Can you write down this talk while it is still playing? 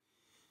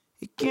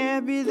It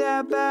can't be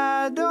that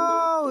bad,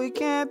 oh, it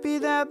can't be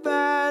that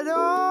bad,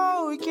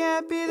 oh, it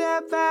can't be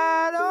that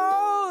bad,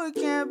 oh, it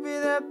can't be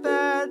that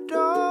bad,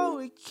 oh,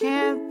 it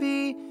can't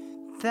be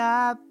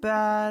that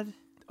bad.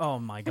 Oh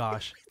my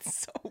gosh.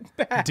 It's so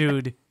bad.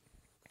 Dude,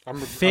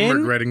 I'm Finn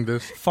regretting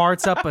this.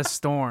 farts up a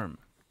storm.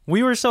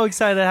 We were so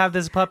excited to have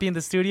this puppy in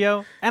the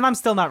studio, and I'm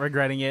still not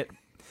regretting it.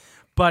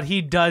 But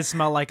he does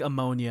smell like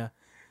ammonia.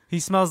 He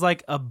smells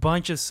like a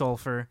bunch of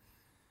sulfur.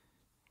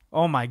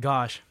 Oh my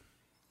gosh.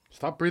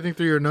 Stop breathing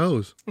through your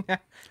nose. I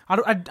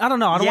don't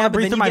know. I don't want to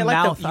breathe through my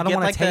mouth. I don't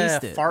want to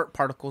taste it. Fart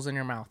particles in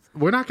your mouth.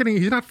 We're not getting.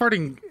 He's not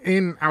farting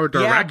in our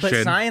direction. Yeah,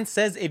 but science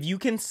says if you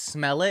can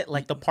smell it,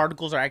 like the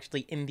particles are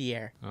actually in the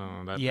air.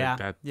 Oh, that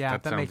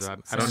that makes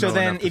sounds. sense. So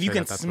then, if you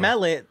can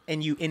smell it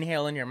and you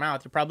inhale in your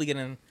mouth, you're probably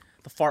getting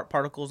the fart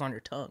particles on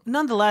your tongue.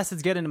 Nonetheless,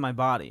 it's getting into my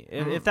body.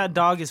 If that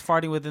dog is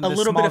farting within A the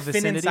little small bit of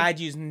vicinity, fin inside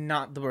you is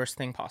not the worst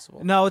thing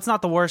possible. No, it's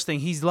not the worst thing.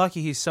 He's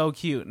lucky he's so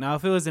cute. Now,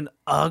 if it was an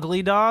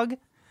ugly dog,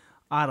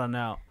 I don't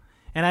know.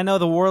 And I know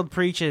the world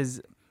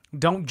preaches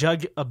don't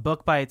judge a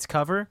book by its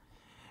cover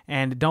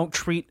and don't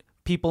treat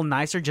people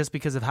nicer just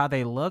because of how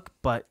they look.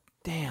 But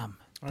damn,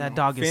 that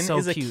dog is Finn so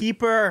is a cute.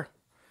 keeper.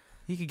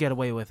 He could get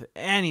away with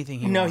anything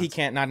he No, wants. he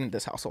can't. Not in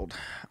this household.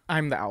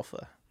 I'm the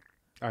alpha.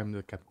 I'm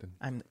the captain.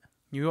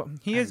 He I'm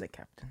is the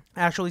captain.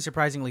 actually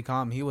surprisingly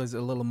calm. He was a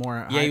little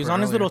more. Yeah, he was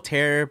on his hyper little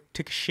earlier. tear,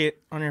 took a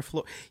shit on your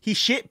floor. He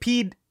shit,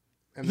 peed.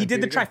 And He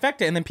then did the peed again.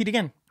 trifecta and then peed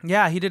again.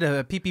 Yeah, he did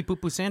a pee pee poo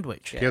poo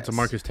sandwich. He had some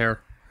Marcus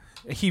Terror.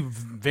 He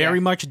very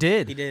much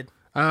did. He did.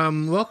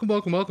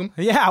 Welcome.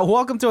 Yeah,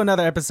 welcome to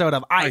another episode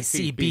of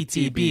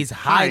ICBTB's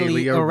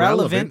Highly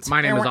Irrelevant.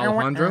 My name is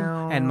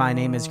Alejandro, And my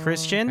name is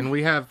Christian. and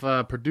we have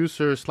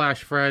producer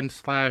slash friend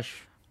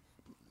slash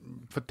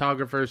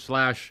photographer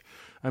slash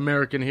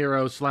American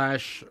hero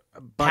slash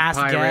butt Past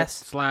pirate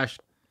guest. slash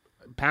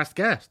past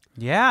guest.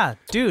 Yeah,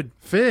 dude.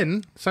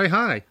 Finn, say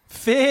hi.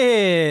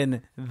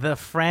 Finn, the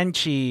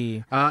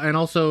Frenchie. And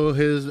also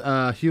his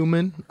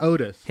human,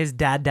 Otis. His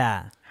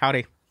dada.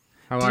 Howdy.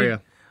 How are you?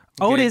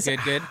 Otis,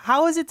 good.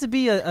 how is it to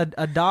be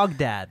a dog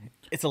dad?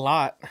 It's a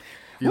lot.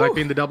 You like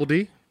being the double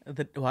D?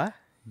 The what?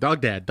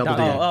 Dog dad, double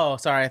D. Oh,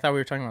 sorry. I thought we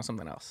were talking about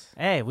something else.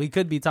 Hey, we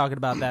could be talking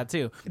about that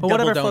too. But Double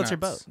whatever floats your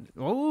boat. donuts.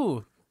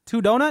 Ooh,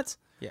 2 donuts?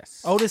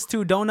 Yes. Otis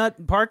 2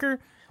 Donut Parker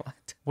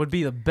What? would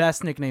be the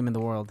best nickname in the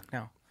world.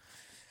 No.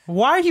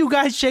 Why are you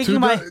guys shaking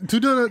my...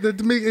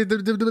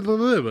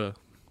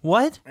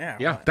 What?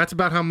 Yeah, that's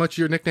about how much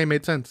your nickname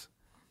made sense.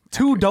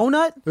 2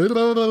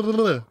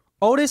 Donut?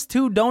 Otis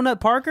 2 Donut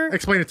Parker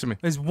Explain it to me.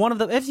 is one of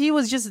the... If he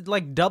was just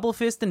like double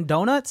fisting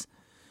donuts...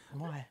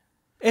 Why?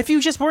 If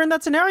you just were in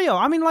that scenario,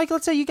 I mean, like,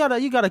 let's say you got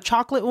a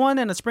chocolate one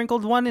and a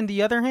sprinkled one in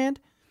the other hand.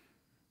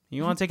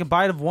 You want to take a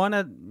bite of one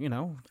at,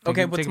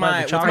 Okay, take what's a bite my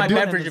of the chocolate one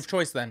beverage and of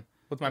choice then?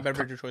 What's my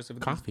beverage of choice?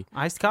 Coffee.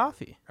 iced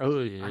coffee,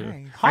 Oh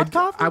yeah. hot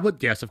coffee. I would,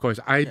 yes, of course.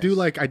 I do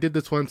like. I did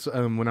this once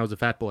when I was a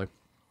fat boy.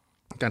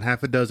 Got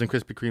half a dozen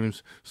Krispy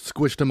Kremes,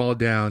 squished them all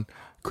down,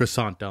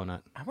 croissant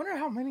donut. I wonder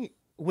how many.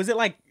 Was it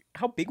like?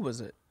 How big was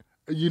it?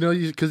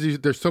 Because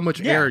there's so much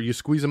Yeah. air, you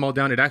squeeze them all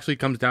down. It actually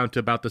comes down to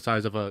about the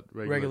size of a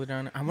Regular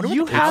donut. I wonder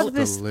You what have the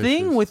this delicious.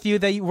 thing with you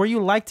where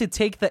you like to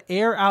take the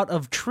air out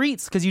of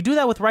treats because you do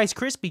that with Rice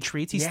Krispie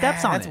treats. He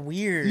steps on that's it.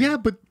 weird. Yeah,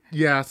 but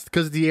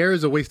because the air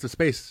is a waste of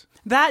space.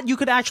 That you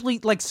could actually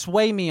like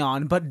sway me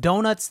on, but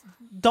donuts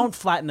don't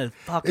flatten a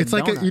fucking It's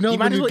like donut. You might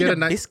when as you well get eat a a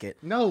nice biscuit.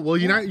 No, well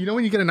you know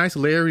when you get a nice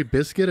layery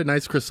biscuit, a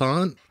nice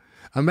croissant.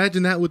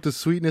 Imagine that with the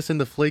sweetness and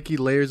the flaky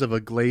layers of a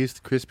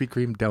glazed Krispy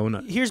Kreme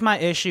donut. Here's my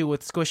issue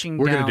with squishing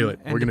We're down. gonna do it.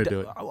 and We're gonna do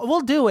it. We'll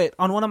do it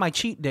on one of my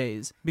cheat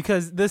days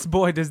because this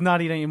boy does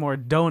not eat any more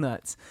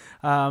donuts.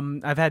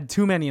 I've had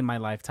too many in my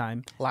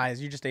lifetime.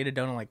 Lies. You just ate a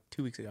donut like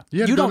 2 weeks ago.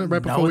 You had You a don't donut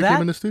right know before we that?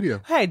 came in the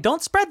studio. Hey,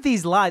 don't spread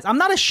these lies. I'm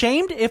not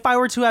ashamed if I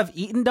were to have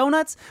eaten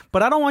donuts,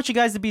 but I don't want you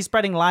guys to be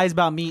spreading lies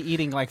about me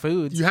eating like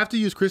foods. You have to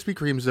use Krispy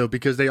Kremes though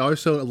because they are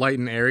so light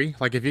and airy.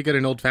 Like if you get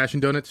an old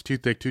fashioned donut, it's too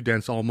thick, too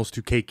dense, almost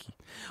too cakey.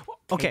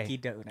 Okay,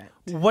 Cakey donut.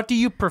 what do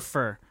you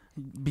prefer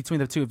between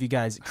the two of you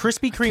guys?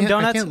 Krispy Kreme I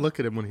donuts can't look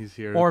at him when he's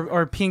here.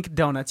 or pink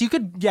donuts? You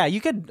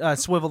could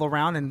swivel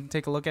around and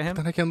take a look at him,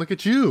 then I can't look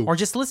at you. or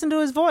just listen to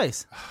his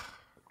voice.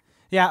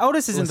 Yeah,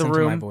 Otis is Listen in the to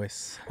room. my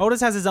voice.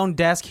 Otis has his own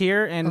desk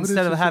here, and Otis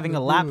instead of is having in a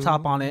the laptop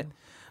room. on it,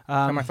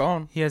 On my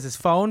phone. he has his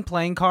phone,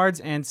 playing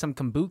cards, and some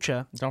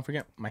kombucha. Don't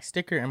forget my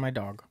sticker and my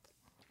dog.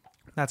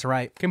 That's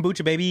right.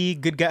 Kombucha, baby.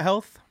 Good gut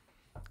health.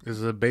 This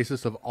is the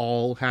basis of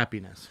all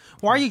happiness.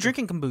 Why are you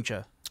drinking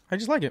kombucha? I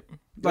just like it.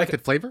 Like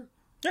it flavor?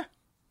 Yeah.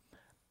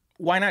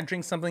 Why not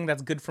drink something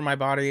that's good for my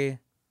body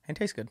and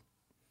tastes good?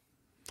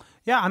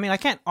 Yeah, I mean, I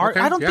can't. Okay,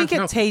 I don't yeah, think it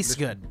no. tastes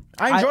good.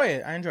 I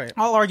enjoy it.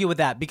 I'll argue with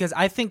that because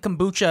I think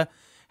kombucha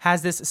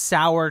has this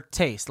sour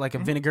taste, like a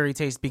vinegary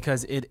taste,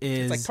 because it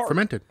is like tart.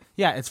 Fermented.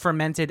 Yeah, it's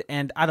fermented,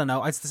 and I don't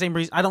know. It's the same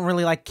reason I don't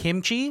really like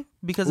kimchi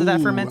because of that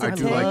Ooh, fermented I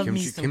do taste. like love me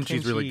kimchi. some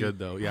Kimchi's really kimchi. good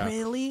though. Yeah.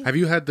 Really? Have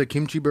you had the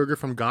kimchi burger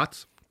from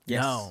Gott's?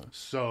 Yes. No.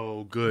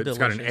 So good. It's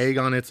got an Delicious. egg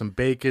on it, some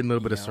bacon, a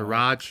little bit of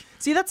sriracha.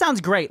 See, that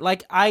sounds great.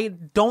 Like I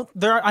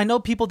know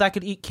people that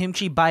could eat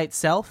kimchi by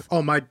itself.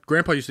 Oh, my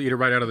grandpa used to eat it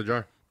right out of the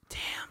jar.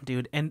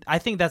 dude. And I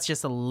think that's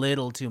just a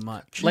little too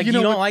much. Like You you,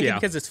 know don't what? like Yeah.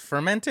 it because it's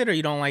fermented, or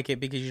you don't like it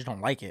because you just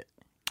don't like it.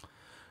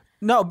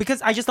 No,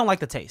 because I just don't like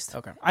the taste.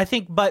 Okay. I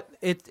think, but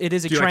it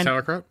is a Do you like trend.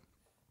 sauerkraut?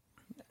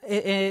 Do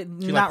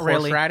you Not like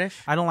really.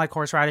 horseradish? I don't like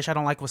horseradish. I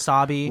don't like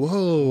wasabi.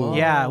 Whoa.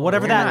 Yeah,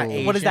 whatever You're that.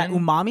 not What is that?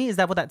 Asian? Umami? Is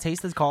that what that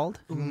taste is called?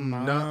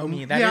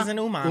 Umami. That yeah. is an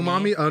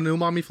umami. An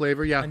umami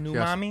flavor, yeah. A new yes.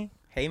 mommy.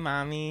 Hey,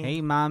 mommy. Hey,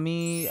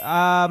 mommy.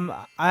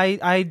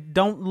 I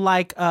don't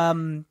like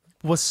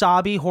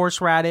wasabi,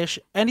 horseradish,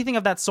 anything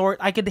of that sort.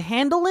 I could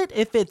handle it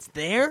if it's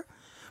there,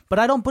 but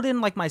I don't put in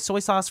like my soy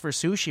sauce for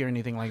sushi or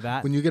anything like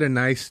that. When you get a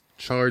nice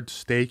charred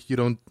steak, you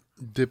don't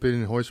dip it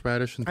in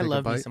horseradish and I take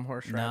love a me bite? some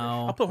horseradish.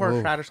 No. I'll put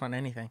horseradish on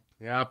anything.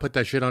 Yeah, I'll put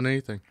that shit on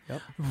anything.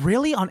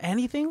 Really, on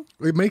anything?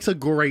 It makes a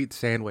great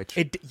sandwich.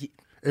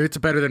 It's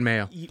better than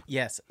mayo.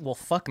 Yes. Well,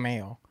 fuck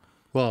mayo.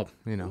 Well,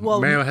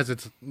 mayo has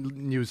its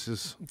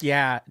uses.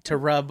 Yeah, to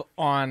rub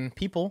on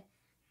people.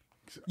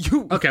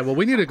 Okay, well,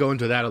 we need to go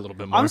into that a little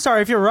bit more. I'm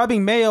sorry if you're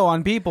rubbing mayo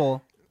on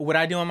people. What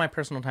I do on my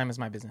personal time is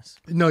my business.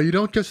 No, you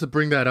don't just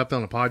bring that up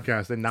on a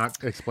podcast and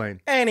not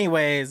explain.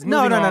 Anyways,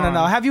 No. moving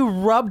on. Have you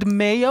rubbed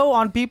mayo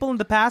on people in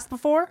the past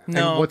before?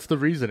 No, And what's the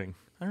reasoning?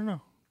 I don't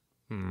know.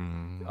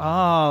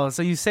 Oh,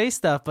 so you say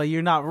stuff, but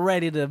you're not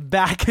ready to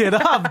back it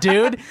up,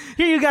 dude.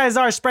 Here you guys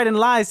are spreading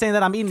lies, saying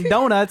that I'm eating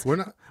donuts. We're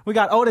not. We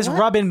got Otis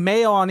rubbing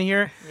mayo on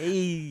here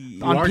Hey.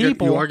 on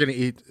people. You are going to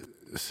eat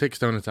 6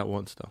 donuts at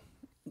once, though.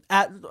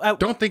 At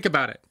Don't think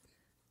about it.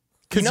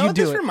 You know you what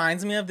do this it.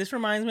 reminds me of? This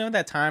reminds me of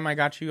that time I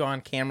got you on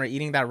camera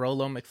eating that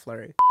Rolo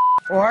McFlurry.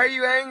 Why are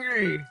you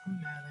angry?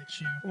 I'm mad at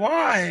you.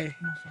 Why?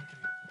 No, fuck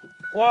it.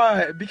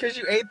 Why? Because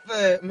you ate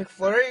the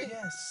McFlurry?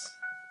 Yes.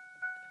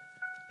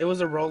 It was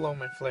a Rolo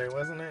McFlurry,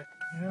 wasn't it?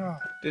 Yeah.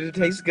 Did it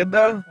taste good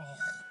though?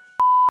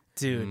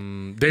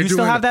 Dude, They're you still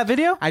doing have that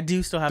video I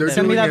do still have They're that.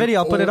 Send me doing that an video,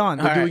 I'll put it on.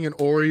 They're All right. doing an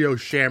Oreo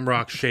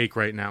Shamrock Shake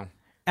right now.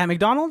 at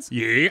McDonald's?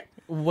 Yeah.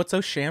 What's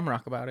so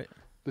shamrock about it?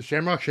 The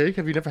Shamrock Shake?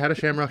 Have you never had a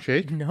Shamrock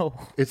Shake? No.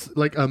 It's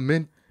like a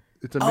mint.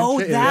 It's a mint Oh,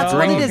 shake. that's Oh,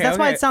 what it okay, is. That's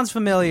why okay. it sounds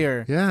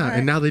familiar. Yeah,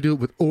 and now they do it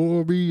with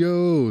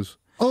Oreos.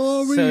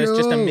 Oreos. So it's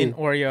just a mint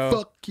Oreo.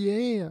 Fuck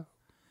yeah.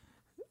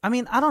 I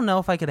mean, I don't know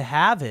if I could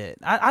have it.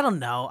 I don't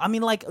know. I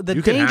mean, like the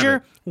You can have danger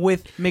it.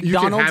 with You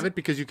McDonald's. can have it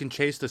because you can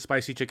chase the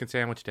spicy chicken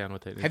sandwich down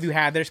with it. Have you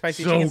had their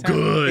spicy So chicken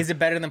sandwich? good. Is it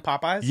better than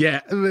Popeyes?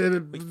 Yeah.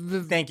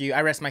 Thank you.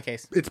 I rest my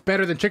case. It's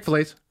better than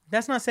Chick-fil-A's.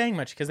 That's not saying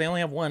much because they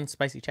only have one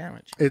spicy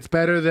sandwich. It's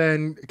better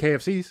than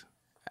KFC's.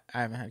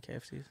 I haven't had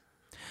KFC's.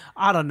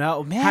 I don't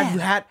know, man.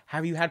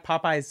 Have you had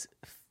Popeyes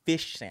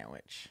fish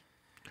sandwich?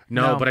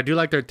 No, No. but I do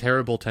like their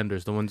terrible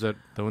tenders. The ones that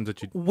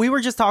you. We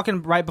were just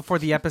talking right before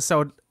the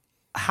episode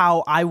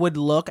how I would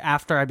look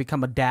after I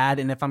become a dad,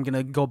 and if I'm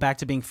gonna go back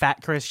to being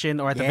fat Christian,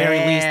 or at the very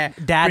Yeah.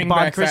 least dad Bring bod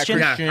back fat Christian.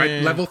 Yeah,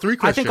 level 3 I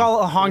Christian. think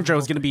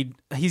Alejandro's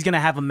he's gonna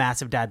have a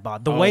massive dad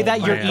bod. The way that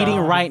you're man. eating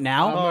right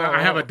now,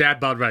 I have a dad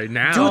bod right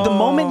now. dude. The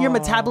moment your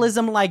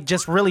metabolism like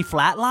just really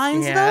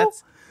flatlines, Yeah, though,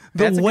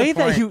 that's a the way good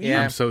that point. you eat.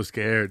 Yeah. I'm so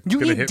scared. It's You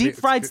gonna eat hit me. deep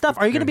fried stuff.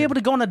 Are you going to be able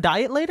to go on a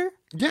diet later?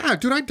 Yeah,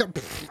 dude.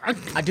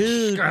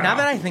 Dude, now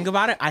that I think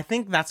about it, I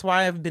think that's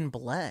why I've been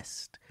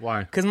blessed.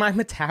 Why? Because my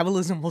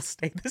metabolism will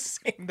stay the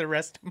same the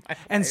rest of my life.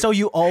 And so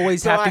you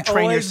always So have to I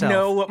train always yourself.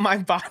 know what my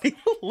body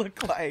will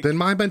look like. Then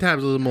my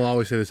metabolism will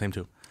always say the same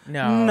too.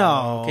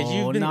 No, because No,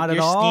 you've been not at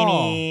you're all.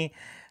 skinny,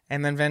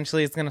 and then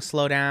eventually it's gonna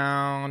slow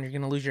down. You're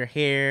gonna lose your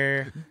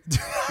hair.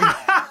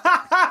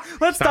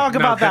 Let's talk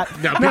about that.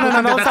 No, No, people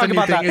think let's that's a talk new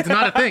about thing. that. It's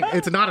not a thing.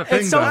 It's not a thing.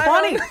 It's so though.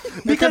 funny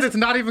because because it's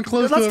not even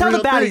close let's to a tell the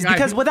real baddies thing.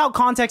 because without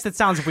context it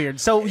sounds weird.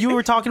 So you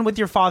were talking with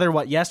your father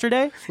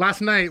yesterday? Last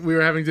night we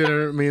were having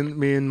dinner. Me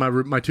and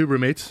my 2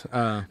 roommates.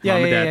 Mom and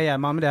Dad. Yeah.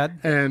 Mom and dad.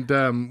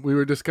 And we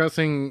were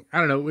discussing. I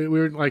don't know. We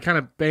were like kind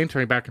of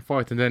bantering back and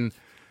forth, and then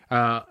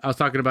I was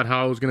talking about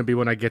how I was going to be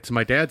when I get to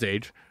my dad's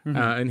age,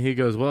 and he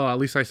goes, "Well, at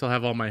least I still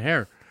have all my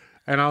hair."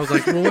 And I was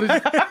like, "Well,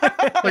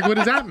 what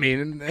does that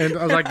mean?" And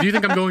I was like, "Do you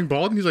think I'm going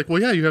bald?" And he's like,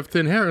 "Well, yeah, you have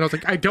thin hair." And I was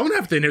like, "I don't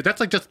have thin hair. That's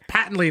like just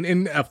patently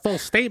in a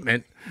false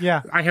statement.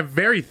 Yeah. I have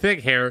very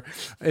thick hair,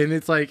 and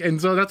it's like,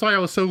 and so that's why I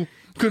was so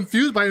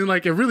confused by it. And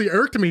like, it really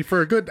irked me for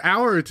a good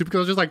hour or two because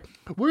I was just like,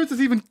 where is this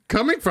even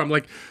coming from?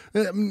 Like,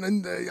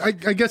 I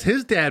guess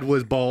his dad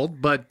was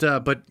bald, but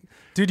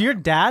Dude, your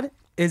dad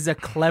is a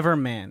clever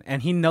man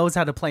and he knows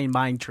how to play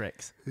mind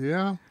tricks.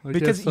 yeah, I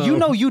Because guess so. you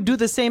know you do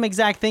the same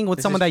exact thing with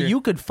someone is that true. you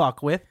could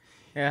fuck with.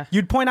 Yeah.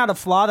 You'd point out a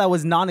flaw that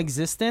was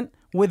non-existent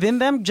within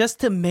them just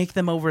to make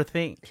them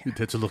overthink. Your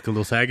tits look a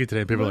little saggy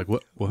today. People are like,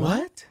 what?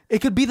 What? It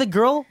could be the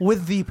girl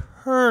with the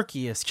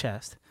perkiest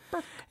chest.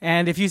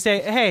 And if you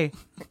say, hey,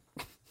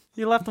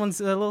 your left one's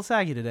a little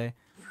saggy today.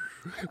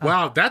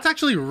 Wow, that's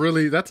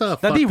actually that's a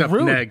That'd be fucked up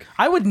rude. neg.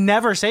 I would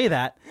never say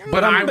that.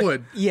 But I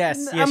would.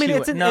 Yes. I yes, mean, you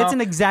it's would. it's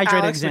an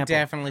exaggerated Alex example. would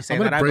definitely say I'm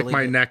gonna that. I break believe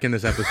my it. neck in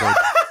this episode.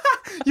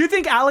 You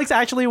think Alex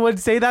actually would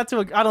say that to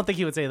I don't think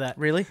he would say that.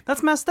 Really?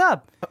 That's messed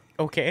up.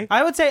 Okay.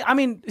 I would say, I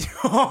mean,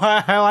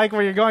 I like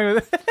where you're going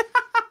with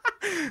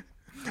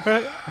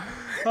it.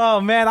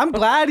 Oh man, I'm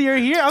glad you're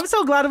here. I'm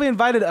so glad we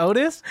invited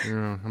Otis.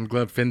 Yeah, I'm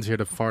glad Finn's here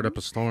to fart up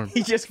a storm.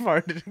 He just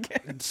farted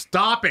again.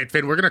 Stop it,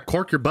 Finn. We're gonna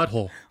cork your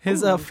butthole.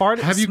 His fart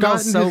Have you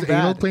smells gotten so his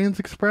anal bad. glands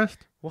expressed?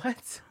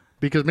 What?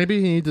 Because maybe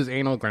he needs his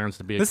anal glands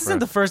to be This isn't expressed.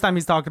 the first time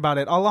he's talked about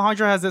it.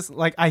 Alejandro has this,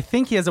 like, I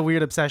think he has a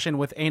weird obsession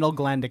with anal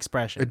gland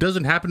expression. It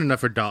doesn't happen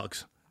enough for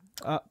dogs.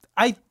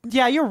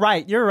 Yeah, you're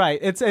right. You're right.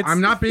 It's.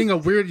 I'm not being a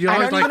weird. You I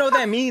always don't like. even know what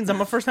that means.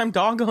 I'm a first-time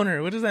dog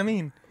owner. What does that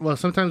mean? Well,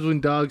 sometimes when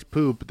dogs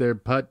poop, their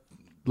butt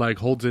like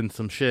holds in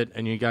some shit,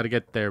 and you got to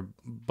get their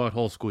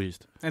butthole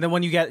squeezed. And then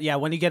when you get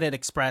it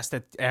expressed,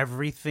 that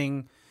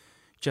everything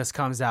just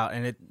comes out,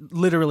 and it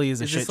literally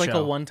is a Is shit this like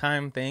show. a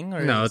one-time thing?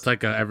 Or No, is- it's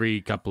like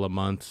every couple of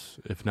months,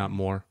 if not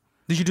more.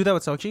 Did you do that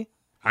with Sochi?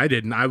 I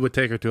didn't. I would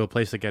take her to a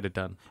place to get it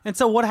done. And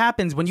so what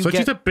happens when you So get?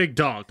 she's a big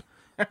dog.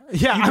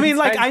 Yeah, I mean,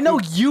 like, Besides I know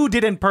you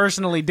didn't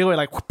personally do it,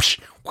 like, whoopsh,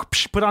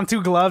 whoopsh, put on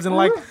 2 gloves and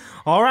like,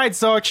 all right,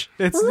 Soch,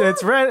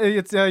 it's ready.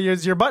 It's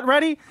is your butt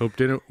ready? Hope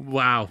didn't.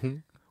 Wow.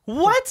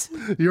 What?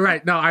 You're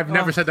right. No, I've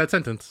never said that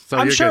sentence. So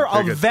I'm you're sure good.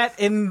 You're a good. vet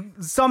in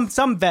some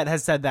vet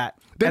has said that.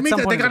 They at make some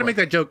that, point they in got to their make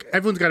that joke.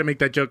 Everyone's got to make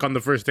that joke on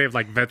the first day of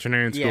like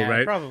veterinarian school, yeah,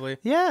 right? probably.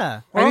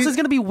 Yeah, or I else mean- it's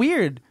gonna be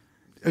weird.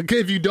 Okay,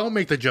 if you don't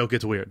make the joke,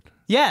 it's weird.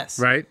 Yes.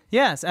 Right?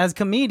 Yes. As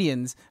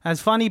comedians,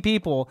 as funny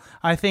people,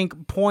 I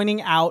think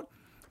pointing out,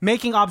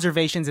 making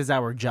observations is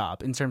our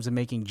job in terms of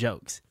making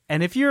jokes.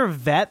 And if you're a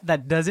vet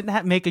that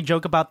doesn't make a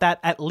joke about that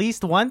at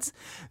least once,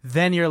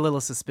 then you're a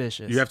little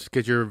suspicious. You have to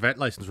get your vet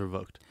license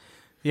revoked.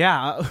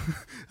 Yeah.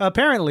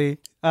 Apparently,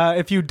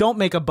 if you don't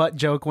make a butt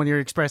joke when you're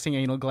expressing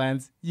anal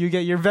glands, you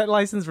get your vet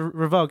license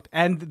revoked.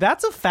 And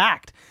that's a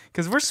fact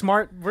because we're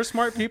smart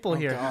people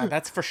here. God,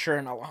 that's for sure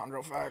an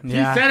Alejandro fact.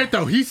 Yeah. He said it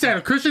though. He said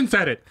it. Christian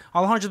said it.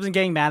 Alejandro's been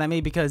getting mad at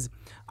me because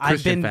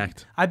Christian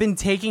fact. I've been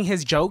taking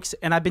his jokes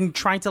and I've been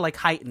trying to like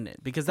heighten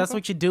it because that's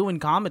what you do in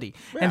comedy.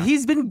 And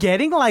he's been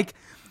getting like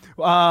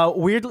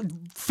weird.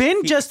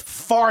 Finn just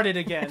farted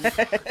again.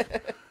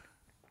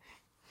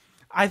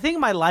 I think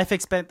my life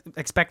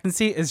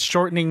expectancy is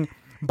shortening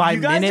by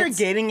You guys minutes.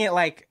 are getting it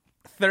like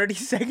 30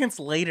 seconds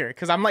later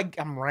because I'm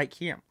right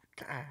here.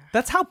 I'm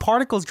That's how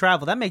particles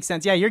travel. That makes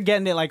sense. Yeah, you're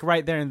getting it like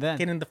right there and then.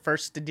 getting the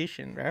first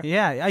edition, bro.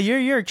 Yeah,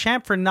 you're a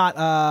champ for not.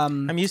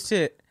 I'm used to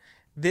it.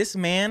 This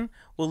man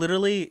will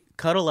literally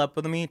cuddle up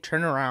with me,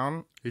 turn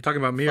around, You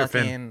talking about me or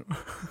Finn?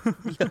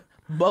 fucking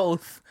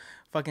both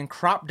fucking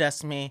crop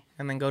dust me,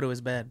 and then go to his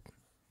bed.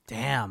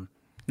 Damn.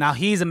 Now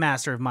he's a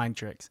master of mind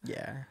tricks.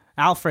 Yeah.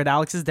 Alfred,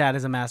 Alex's dad,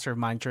 is a master of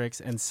mind tricks,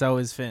 and so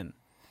is Finn.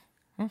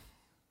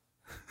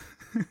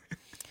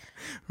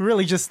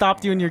 Really just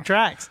stopped you in your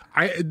tracks.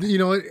 You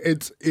know,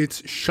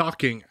 it's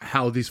shocking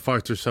how these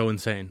farts are so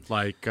insane.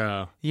 Like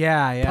Yeah.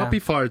 puppy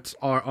farts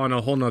are on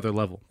a whole nother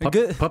level.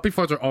 Good- Puppy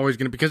farts are always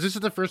gonna because this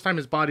is the first time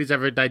his body's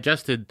ever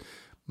digested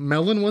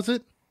melon. Was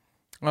it?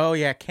 Oh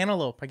yeah,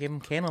 cantaloupe. I gave him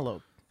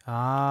cantaloupe.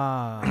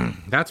 Ah.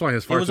 That's why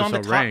his It farts was are on so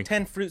the top rank.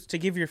 10 fruits to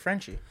give your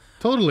Frenchie.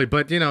 Totally,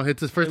 but you know,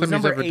 it's his first It was time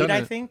he's number ever 8, done I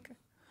it. think,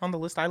 on the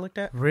list I looked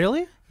at.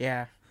 Really?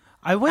 Yeah.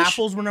 I wish.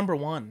 Apples were number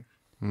 1.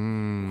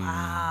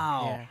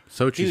 Wow. Yeah.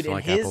 So Dude, cheese and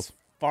like his apples.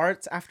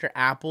 farts after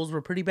apples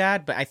were pretty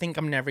bad, but I think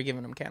I'm never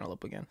giving him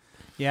cantaloupe again.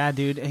 Yeah,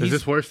 dude. Is He's,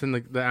 this worse than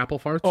the apple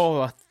farts? Oh,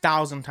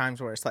 1,000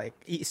 times worse. Like,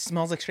 it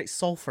smells like straight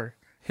sulfur.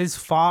 his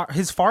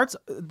farts,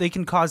 they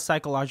can cause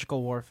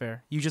psychological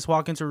warfare. You just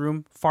walk into a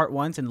room, fart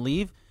once, and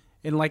leave,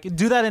 and like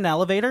do that in an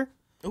elevator.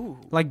 Ooh.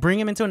 Like bring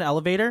him into an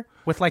elevator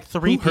with like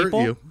 3 Who hurt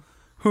people. you?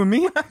 Who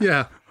me?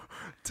 Yeah.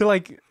 To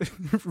like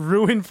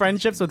ruin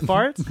friendships with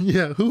farts.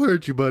 Yeah, who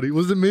hurt you, buddy?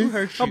 Was it me?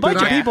 hurt you? A bunch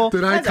Did of I- people.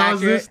 Did I That's cause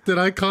accurate. this? Did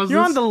I cause You're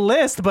this? on the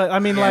list, but I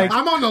mean, like,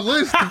 I'm on the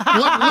list.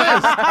 What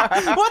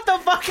list? what the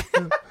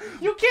fuck?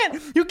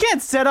 you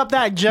can't set up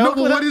that No, joke.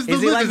 but without- what is the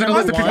Is he list? like Is it a number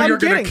list of people one? you're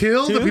I'm gonna kidding.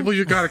 kill? The 2? people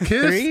you gotta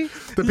kiss? 3?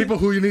 The people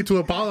who you need to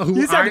apologize?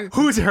 You said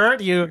who's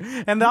hurt you,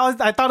 and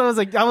I thought it was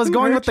like I was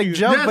going with hurt the you?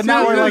 joke, Yes, but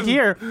now yes, we're yes. like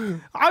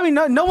here. I mean,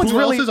 no one's Who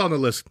really. else is on the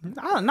list?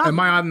 I don't know.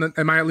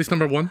 Am I at least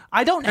number 1?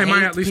 I don't. Am I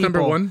hate at least people.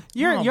 number 1?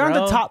 You're No, you're on the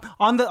bro. top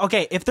on the.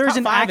 Okay, if there's Top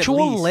an 5 at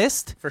actual least,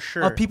 list for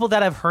sure. of people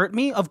that have hurt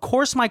me, of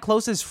course my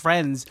closest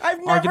friends I've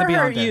are going to never be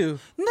on hurt there. you.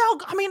 No,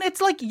 I mean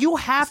it's like you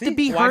have to See?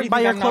 be Why do hurt you by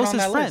think your I'm not on closest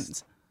that friends.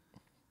 list?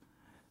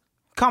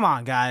 Come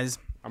on, guys.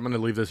 I'm gonna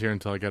leave this here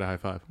until I get a high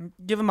five.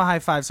 Give him a high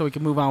five so we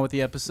can move on with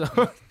the episode.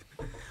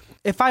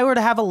 If I were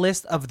to have a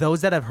list of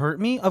those that have hurt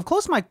me, of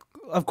course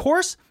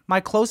my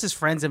closest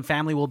friends and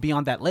family will be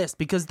on that list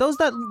because those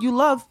that you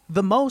love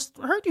the most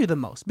hurt you the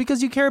most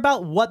because you care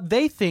about what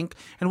they think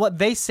and what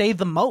they say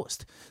the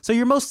most. So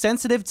you're most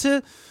sensitive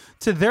to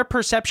their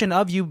perception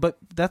of you, but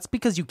that's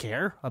because you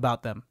care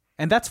about them.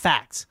 And that's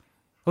facts.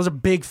 Those are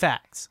big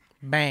facts.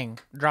 Bang.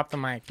 Drop the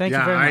mic. Thank you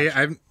Yeah,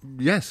 very much.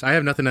 yes, I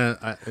have nothing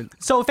to.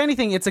 So if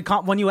anything, it's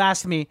when you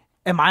ask me,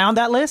 am I on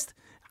that list?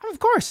 Of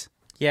course.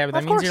 Yeah, but that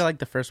Of means course. you're like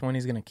the first one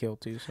he's going to kill,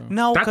 too. So.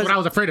 No, That's because what I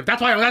was afraid of.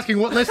 That's why I was asking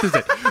what list is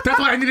it. That's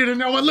why I needed to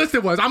know what list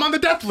it was. I'm on the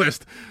death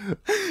list.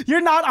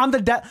 you're not on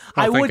the death.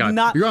 Oh, I thank would God.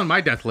 not. You're on my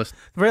death list.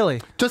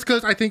 Really? Just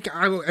because I think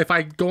if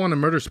I go on a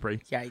murder spree,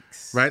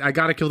 Yikes. right, I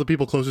gotta kill the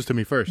people closest to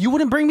me first. You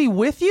wouldn't bring me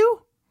with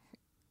you?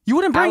 You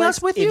wouldn't bring Alex,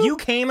 us with if you? you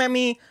came at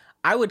me,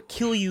 I would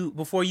kill you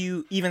before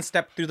you even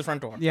step through the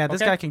front door. Yeah,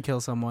 this okay? guy can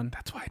kill someone.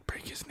 That's why I'd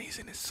break his knees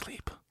in his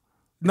sleep.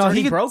 No, already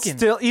he could broken.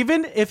 still,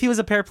 even if he was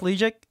a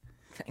paraplegic,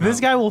 this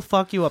guy will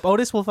fuck you up.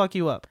 Otis will fuck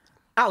you up.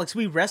 Alex,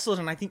 we wrestled,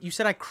 and I think you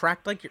said I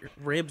cracked like your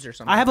ribs or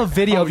something. I have a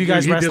video of you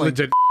guys he did wrestling.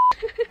 legit.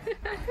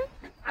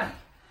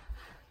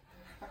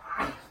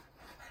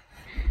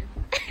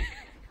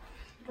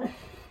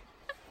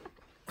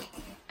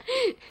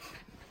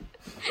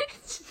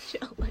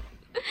 Chilling.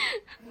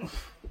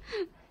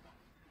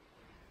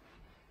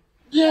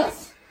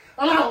 Yes.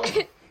 Ow.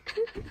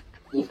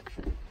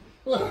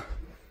 Pull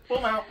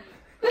him out.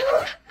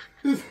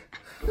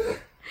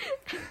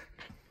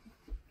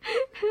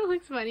 It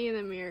looks funny in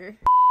the mirror.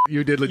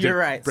 You did legit You're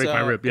right. break so my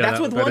rib. Yeah, that's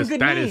with one good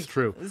that knee. is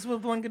true. This is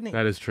with one good knee.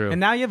 That is true. And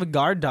now you have a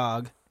guard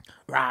dog.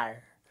 Rawr.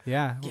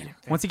 Yeah.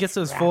 Once he gets to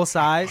his full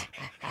size,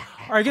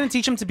 are you going to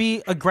teach him to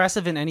be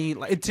aggressive in any,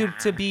 like,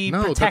 to be No,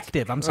 that's-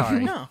 protective? I'm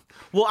sorry. No.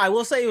 Well, I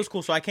will say it was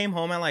cool. So I came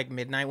home at like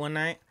midnight one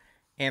night,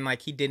 and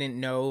like he didn't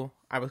know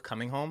I was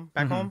coming home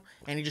back home,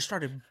 and he just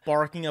started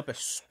barking up a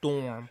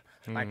storm,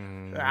 like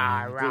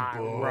rah rah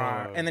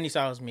rah. And then he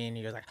saw it was me, and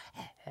he was like,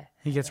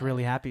 He gets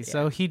really happy.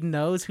 So he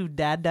knows who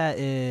Dada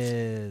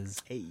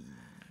is. "Hey."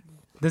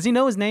 Does he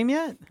know his name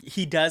yet?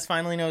 He does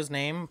finally know his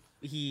name.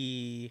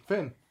 He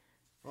Finn.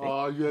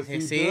 Oh yes, Hey,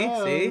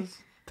 see.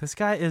 This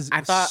guy is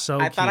I thought so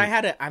I thought I cute.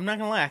 had a. I'm not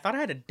gonna lie. I thought I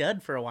had a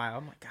dud for a while.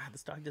 I'm like, God,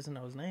 this dog doesn't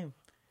know his name.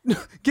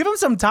 Give him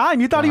some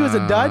time. You thought he was a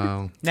Wow.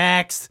 dud?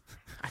 Next.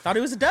 I thought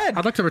he was a dud.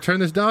 I'd like to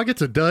return this dog.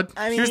 It's a dud.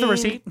 I mean, Here's the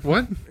receipt.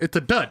 What? It's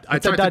a dud. I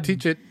It's a tried dud. to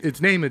teach it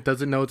its name. It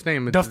doesn't know its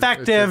name. It's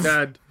Defective. It's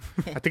a dud.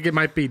 I think it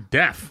might be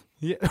deaf.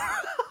 Yeah.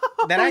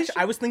 That actually,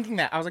 I was thinking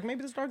that. I was like,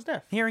 maybe this dog's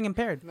deaf. Hearing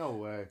impaired. No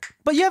way.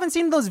 But you haven't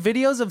seen those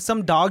videos of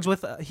some dogs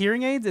with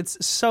hearing aids? It's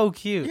so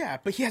cute. Yeah,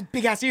 but he has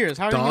big ass ears.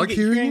 How are Dog you gonna get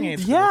hearing hearing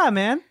aids? Yeah,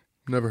 man.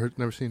 Never heard.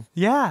 Never seen.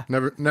 Yeah.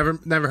 Never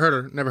heard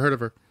her. Never heard of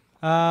her.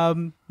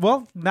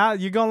 Well, now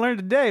you're gonna learn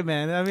today,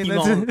 man. I mean, You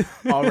that's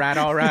gonna, all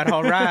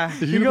right.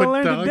 You gonna put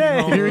learn dog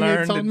today. hearing Learn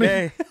aids on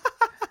today.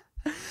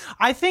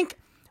 I think.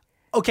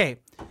 Okay,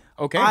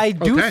 Okay. I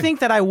do Okay.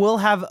 think that I will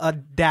have a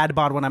dad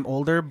bod when I'm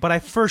older, but I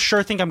for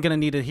sure think I'm gonna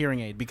need a hearing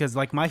aid because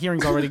like my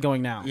hearing's already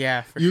going now.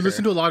 yeah. For You sure.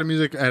 listen to a lot of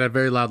music at a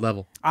very loud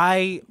level.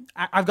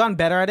 I've gotten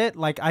better at it.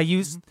 Like I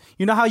use,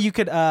 you know how you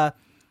could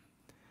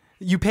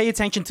you pay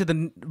attention to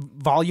the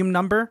volume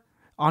number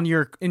on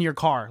in your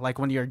car, like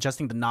when you're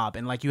adjusting the knob,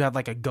 and like you have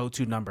like a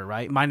go-to number,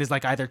 right? Mine is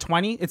like either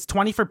 20. It's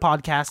 20 for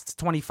podcasts,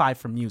 25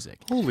 for music.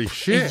 Holy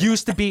shit! It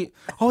used to be.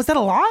 Oh, is that a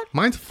lot?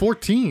 Mine's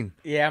 14.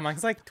 Yeah,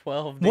 mine's like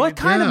 12. Dude. What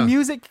kind Yeah. of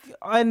music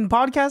and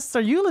podcasts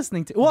are you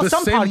listening to? Well, The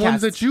some same podcasts.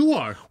 ones that you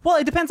are. Well,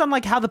 it depends on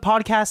like how the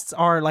podcasts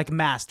are like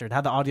mastered, how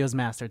the audio is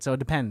mastered. So it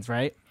depends,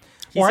 right?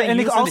 He's saying and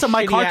you listen also to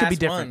my car could shitty-ass be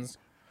different. ones.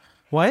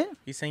 What?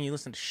 He's saying you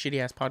listen to shitty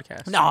ass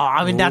podcasts. No,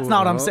 I mean that's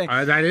not what I'm saying.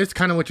 That is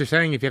kind of what you're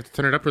saying. If you have to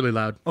turn it up really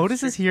loud.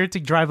 Otis is here to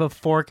drive a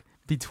fork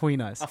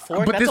between us. A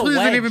fork. But That's this a one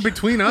isn't wedge. even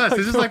between us.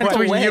 This is like It's a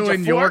between wedge, you a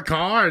and your fork.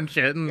 car and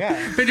shit. And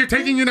Yeah. then you're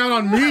taking it out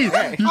on me. You're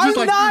I'm just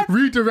like not-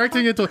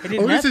 redirecting it to. did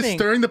Otis is nothing.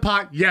 stirring the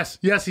pot. Yes,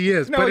 he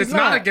is. No, but he's it's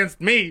not not. against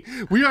me.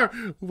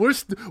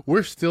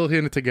 We're still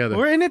in it together.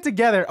 We're in it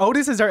together.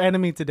 Otis is our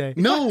enemy today.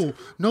 No,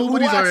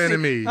 nobody's Watch our it.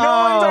 enemy. No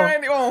one's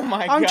already. Oh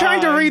my god. I'm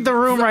trying to read the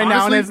room right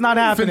now, and Honestly, it's not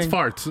happening. Finn's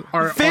farts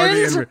are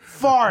Finn's the enemy.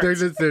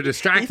 farts. They're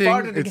distracting. He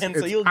farted again,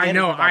 so you'll get I it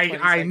know. in about 20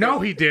 I know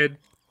seconds. he did.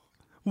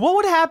 What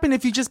would happen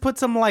if you just put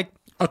some like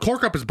A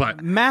cork up his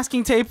butt.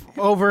 masking tape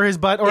over his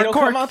butt or It'll a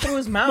cork come out through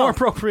his mouth. more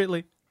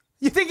appropriately?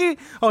 You think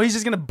he's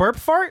just gonna burp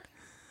fart?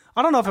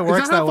 I don't know if it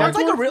works that how that way. That's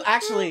like a real.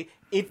 Actually,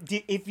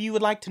 if you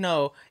would like to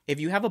know, if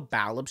you have a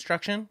bowel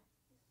obstruction,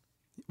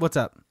 What's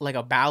up? like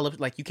a bowel,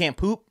 like you can't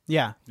poop,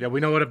 Yeah. Yeah,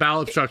 we know what a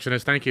bowel obstruction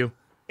is. Thank you.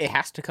 it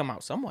has to come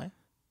out some way.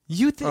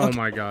 You think? Oh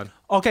my god.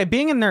 Okay,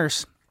 being a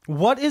nurse,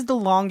 what is the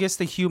longest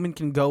a human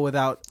can go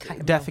without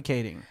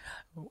defecating?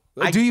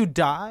 Do you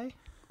die?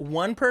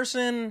 One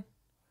person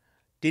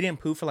didn't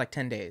poop for like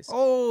 10 days,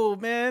 Oh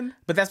man.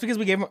 but that's because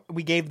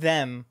we gave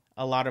them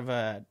a lot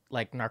of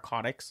like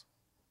narcotics.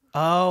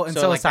 Oh, and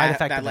so, like a side that,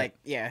 effect that of like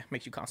it.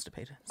 makes you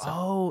constipated. So,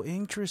 Oh,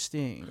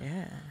 interesting.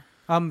 yeah.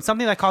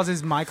 Something that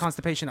causes my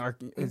constipation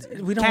is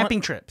We don't camping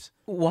trips.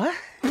 What?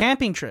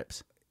 Camping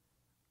trips.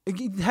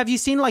 Have you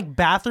seen like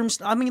bathrooms?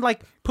 I mean,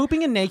 like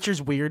pooping in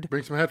nature's weird.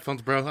 Bring some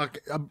headphones, bro.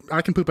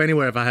 I can poop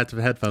anywhere if I had some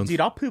headphones.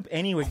 Dude, I'll poop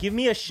anywhere. Give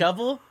me a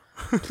shovel.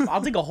 I'll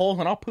dig a hole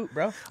and I'll poop,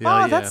 bro.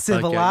 Oh, that's fuck yeah.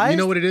 civilized. You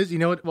know what it is? You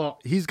know what? Well,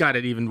 he's got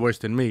it even worse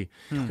than me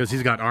because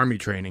he's got army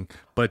training.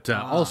 But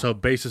also,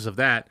 basis of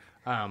that,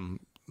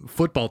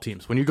 football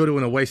teams. When you go to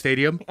an away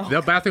stadium,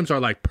 their bathrooms are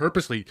like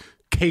purposely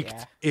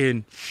caked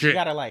in shit. You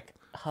gotta like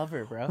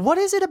hover, bro. What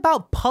is it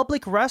about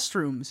public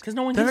restrooms? 'Cause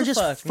no one that gives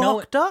are a just fuck. No-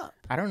 fucked up.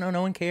 I don't know.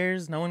 No one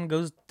cares. No one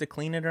goes to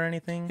clean it or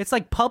anything. It's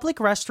like public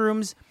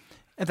restrooms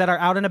that are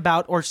out and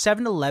about, or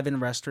 7-Eleven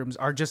restrooms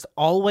are just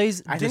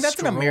always. I think that's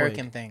an destroyed.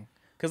 American thing.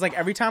 Because like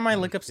every time I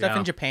look up stuff Yeah.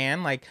 in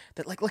Japan, like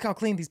that, like look how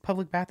clean these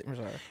public bathrooms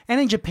are.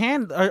 And in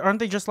Japan, aren't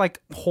they just like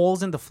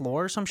holes in the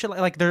floor or some shit?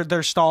 Like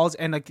they're stalls,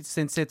 and like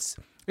since it's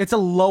a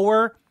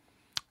lower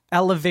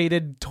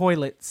elevated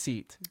toilet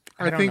seat.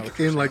 I don't think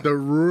know. in like the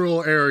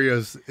rural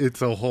areas,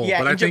 it's a hole. Yeah,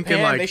 but I in think in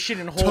Japan, like they shit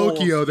in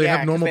Tokyo, holes. they Yeah,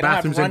 have normal 'cause they don't have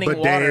bathrooms and running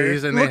water.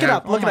 bidets. And Look they it have,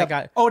 up. Look Oh it my up.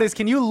 God. Otis,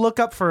 can you look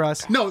up for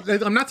us? No,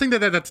 I'm not saying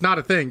that that's not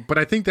a thing, but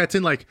I think that's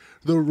in like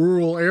the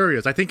rural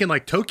areas. I think in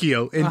like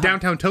Tokyo, in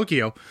downtown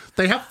Tokyo,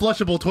 they have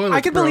flushable toilets.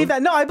 I can bro. believe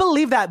that. No, I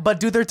believe that. But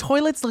do their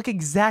toilets look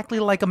exactly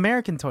like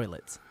American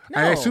toilets?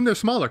 I No. assume they're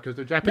smaller because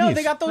they're Japanese. No,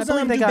 they got those I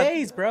believe they got-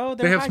 bidets, bro.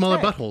 They have high smaller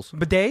tech. buttholes.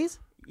 Bidets?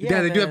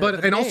 Yeah, they do.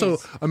 But the and also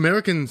bidets.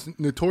 Americans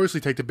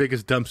notoriously take the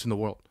biggest dumps in the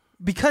world.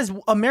 Because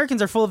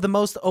Americans are full of the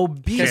most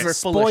obese, Because we're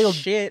full of spoiled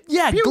shit.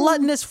 Yeah,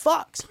 gluttonous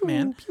fucks,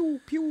 man.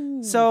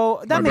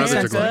 So that My makes brothers are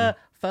sense. glutton.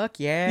 Fuck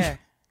yeah.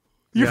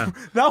 Yeah.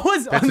 That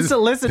was That's his-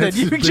 unsolicited. that's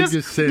his You just,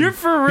 biggest sin. you're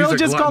for He's real a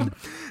just glutton.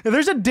 called.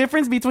 There's a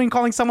difference between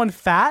calling someone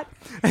fat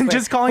and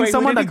just calling wait, who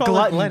someone did a he call a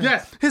glutton. glutton?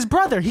 Yes. His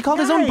brother. He called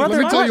his own Right, brother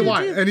Let a me tell you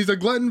glutton. why. And he's a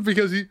glutton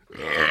because he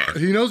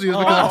knows he is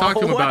because I'm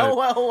talking about it.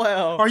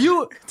 Well. Are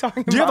you?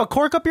 Talking Do you have a about-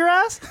 cork up your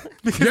ass?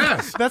 Because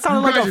Yes. that sounded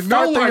You like a guys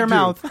fart know through I your do.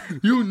 mouth.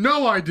 You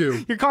know I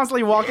do. You're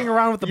constantly walking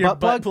around with the Your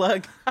butt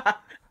plug.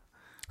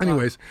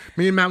 Anyways,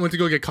 me and Matt went to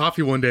go get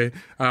coffee one day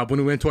when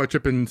we went to our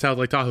trip in South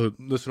Lake Tahoe.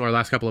 Listen to our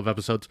last couple of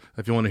episodes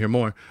if you want to hear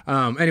more.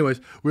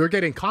 Anyways, we were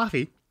getting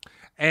coffee,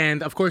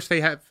 and of course they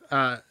have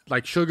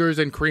like sugars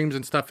and creams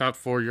and stuff out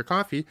for your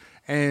coffee.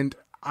 And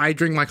I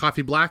drink my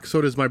coffee black,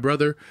 so does my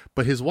brother,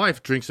 but his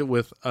wife drinks it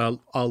with a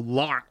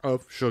lot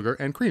of sugar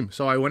and cream.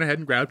 So I went ahead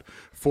and grabbed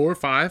 4 or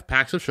 5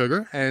 packs of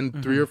sugar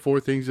and 3 or 4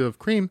 things of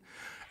cream.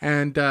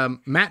 And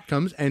Matt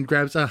comes and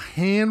grabs a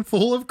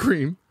handful of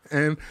cream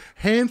and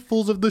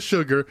handfuls of the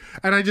sugar,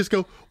 and I just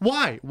go,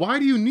 why? Why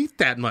do you need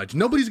that much?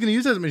 Nobody's going to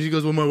use that much. He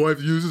goes, well, my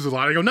wife uses a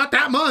lot. I go, not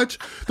that much.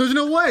 There's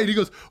no way. And he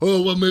goes,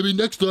 oh, well, maybe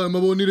next time I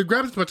won't need to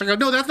grab as much. I go,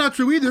 no, that's not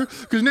true either,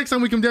 because next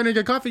time we come down and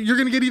get coffee, you're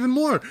going to get even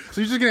more.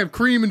 So you're just going to have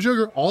cream and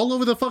sugar all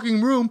over the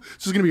fucking room.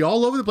 It's just going to be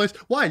all over the place.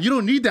 Why? You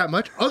don't need that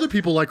much. Other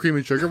people like cream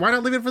and sugar. Why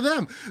not leave it for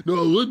them?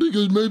 No,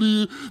 because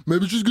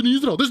maybe she's going to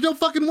use it all. There's no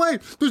fucking way.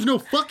 There's no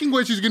fucking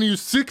way she's going to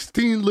use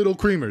 16 little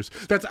creamers.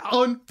 That's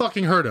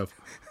unfucking heard of.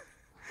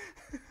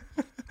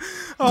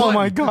 Oh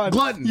my God.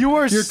 Glutton. You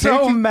are You're so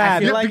taking- mad. I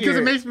feel Yeah, like because it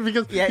you're- makes me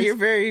because Yeah, you're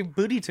very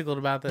booty tickled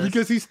about this.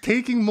 because he's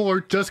taking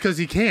more just because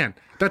he can.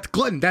 That's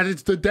glutton. That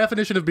is the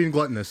definition of being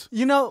gluttonous.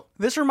 You know,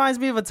 this reminds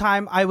me of a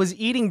time I was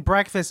eating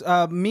breakfast.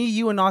 Me,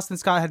 you, and Austin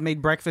Scott had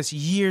made breakfast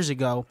years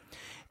ago,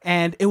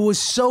 and it was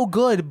so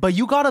good. But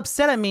you got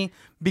upset at me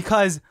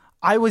because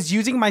I was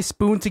using my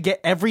spoon to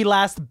get every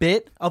last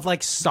bit of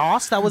like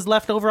sauce that was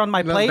left over on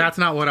my No, plate. that's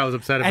not what I was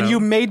upset about. And you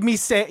made me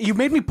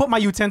put my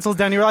utensils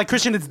down. You were like,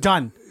 Christian, it's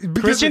done.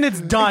 Christian,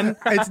 it's done.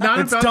 It's not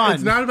It's about. done.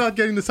 It's not about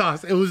getting the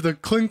sauce. It was the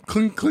clink,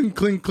 clink, clink,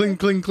 clink, clink,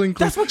 clink, clink.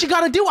 That's what you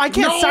got to do. I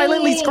can't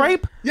silently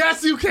scrape.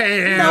 Yes, you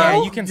can. No.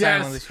 Yeah, you can Yes.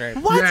 silently scrape.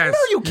 What? Yes. No,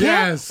 you can't.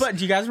 Yes. But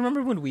do you guys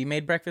remember when we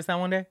made breakfast that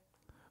one day?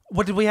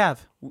 What did we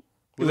have?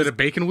 was it a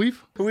bacon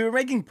weave? We were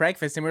making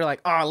breakfast and we were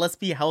like, oh, let's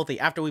be healthy.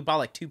 After we bought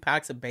like 2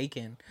 packs of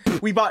bacon,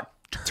 we bought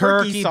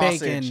turkey sausage.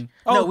 bacon.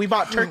 No, Oh. we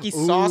bought turkey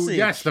Ooh, sausage.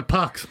 yes, the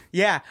pucks.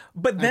 Yeah,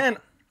 but then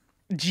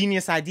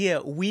genius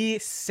idea. We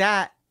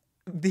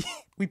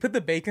put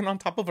the bacon on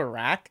top of a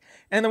rack,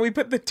 and then we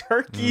put the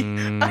turkey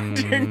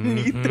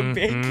underneath the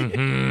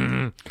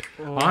bacon.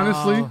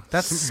 Honestly,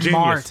 That's genius.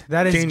 smart.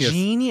 That is Genius.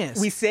 genius.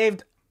 We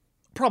saved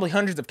probably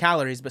hundreds of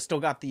calories, but still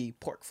got the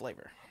pork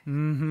flavor.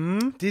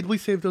 Did we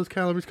save those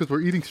calories? Because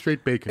we're eating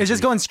straight bacon. It's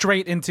just grease. going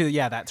straight into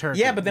that turkey.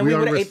 Yeah, but then We we are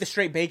would have ris- ate the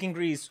straight bacon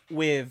grease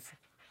with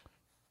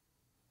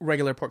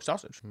regular pork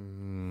sausage.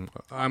 I'm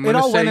it gonna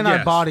all say went in our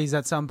yes. bodies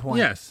at some point.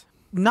 Yes.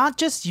 Not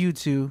just you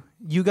two.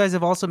 You guys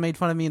have also made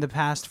fun of me in the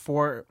past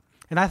for,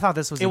 and I thought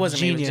this was It a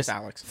wasn't me, it was genius just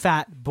Alex.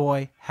 fat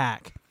boy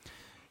hack.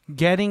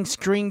 Getting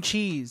string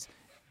cheese,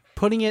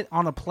 putting it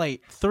on a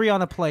plate, 3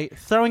 on a plate,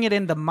 throwing it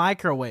in the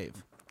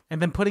microwave,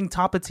 and then putting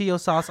tapatio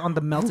sauce on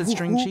the melted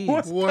string cheese.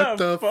 What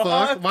the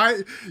fuck?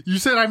 Why? You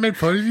said I made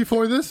fun of you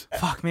for this?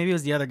 Fuck, maybe it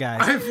was the other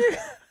guys.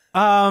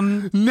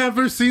 I've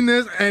never seen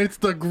this, and it's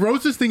the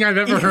grossest thing I've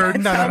ever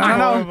heard.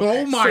 no.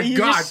 Oh my So you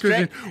god, just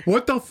Christian!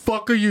 What the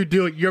fuck are you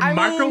doing? You're I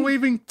mean-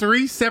 microwaving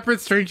 3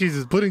 separate string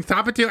cheeses, putting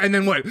tapatio, and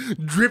then what?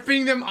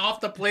 Dripping them off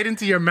the plate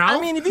into your mouth?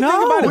 I mean, if you No.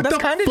 think about it, What that's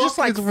the kind of just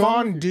fuck like is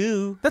wrong?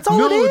 fondue. That's all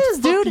no, it it's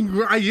is, dude.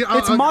 fucking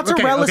It's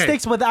mozzarella okay.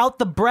 sticks without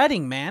the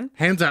breading, man.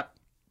 Hands up,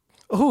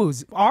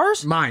 Whose?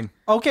 Ours? mine.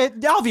 Okay,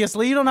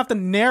 obviously you don't have to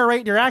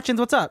narrate your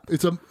actions. What's up?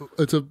 It's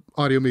a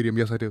audio medium.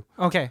 Yes, I do.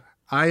 Okay.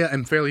 I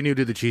am fairly new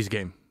to the cheese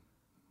game.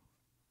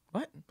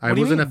 What? I do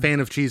you wasn't a mean? fan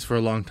of cheese for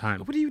a long time.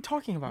 What are you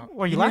talking about?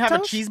 Were you didn't have a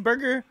lactose?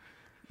 cheeseburger?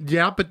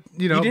 Yeah, but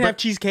you know, You didn't but- have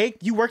cheesecake?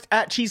 You worked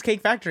at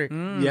Cheesecake Factory.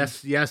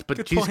 Yes, but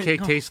point. cheesecake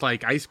No. tastes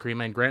like ice cream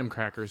and graham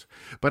crackers.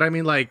 But I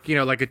mean, like, you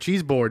know, like a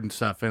cheese board and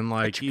stuff, and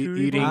like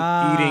eating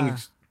Ah.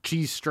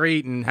 cheese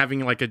straight and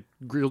having like a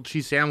grilled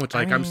cheese sandwich.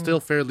 Like, I'm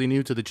still fairly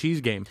new to the cheese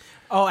game.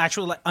 Oh,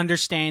 actually, like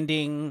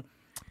understanding,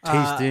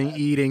 Tasting,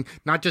 eating,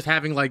 not just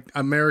having like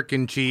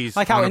American cheese.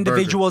 like how on a burger.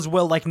 individuals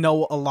will like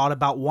know a lot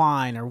about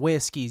wine or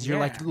whiskeys. You're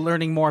like Yeah.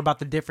 learning more about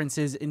the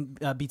differences in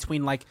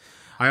between like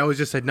I always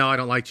just said no, I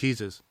don't like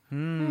cheeses. You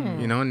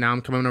know, and now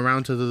I'm coming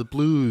around to the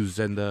blues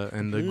and the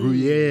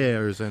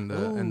Gruyères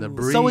and the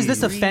brie. So is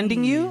this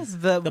offending you?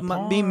 The me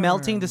parm.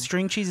 melting the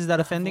string cheese, is that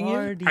offending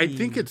you? I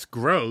think it's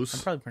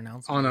gross probably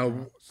pronouncing on it a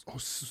wrong.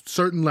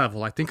 certain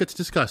level. I think it's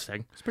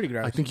disgusting. It's pretty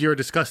gross. I think you're a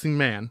disgusting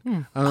man.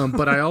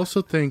 But I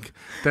also think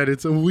that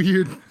it's a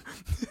weird.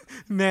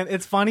 Man,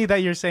 it's funny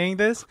that you're saying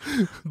this,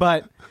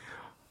 but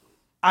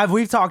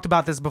we've talked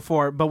about this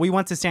before. But we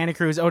went to Santa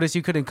Cruz. Otis,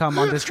 you couldn't come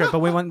on this trip, but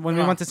we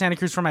went to Santa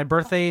Cruz for my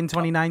birthday in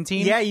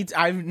 2019. Yeah,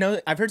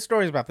 I've heard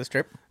stories about this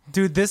trip.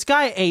 Dude, this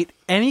guy ate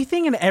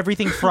anything and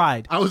everything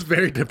fried. I was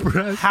very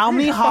depressed. How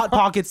many Hot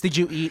Pockets did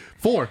you eat?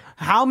 4.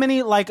 How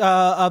many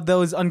of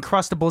those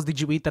Uncrustables did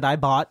you eat that I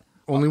bought?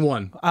 Only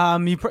 1.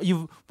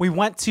 We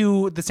went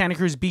to the Santa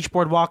Cruz Beach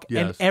Boardwalk, and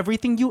Yes.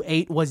 everything you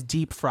ate was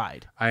deep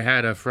fried. I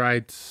had a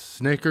fried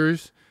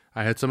Snickers.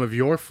 I had some of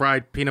your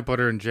fried peanut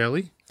butter and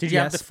jelly. Did you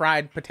have Yes. the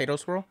fried potato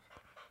swirl?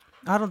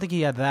 I don't think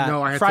he had that.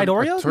 No, I had fried some,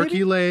 Oreos, a turkey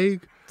maybe?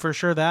 leg, For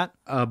sure that.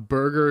 a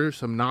burger,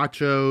 some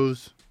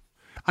nachos.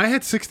 I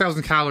had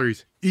 6,000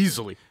 calories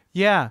easily.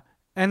 Yeah.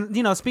 And,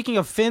 speaking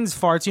of Finn's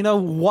farts, you know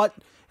what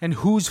and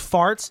whose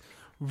farts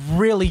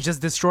really just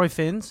destroy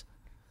Finn's?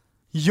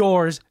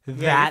 Yours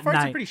that your farts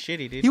night. are pretty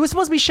shitty, dude. He was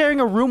supposed to be sharing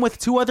a room with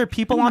 2 other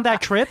people on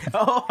that trip.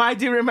 Oh, I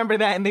do remember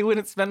that, and they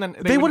wouldn't spend the.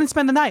 They wouldn't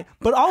spend the night.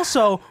 But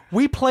also,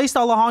 we placed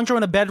Alejandro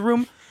in a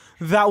bedroom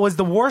that was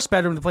the worst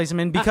bedroom to place him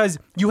in because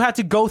you had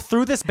to go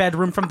through this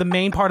bedroom from the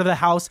main part of the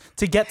house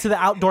to get to the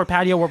outdoor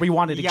patio where we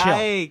wanted to chill.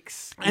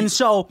 Yikes! And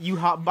so You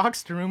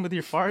hotboxed a room with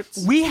your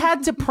farts. we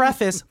had to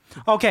preface,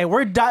 okay,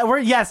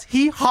 yes,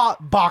 he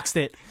hot boxed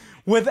it.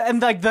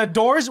 The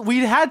doors, we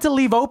had to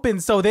leave open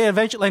so they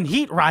eventually, and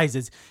heat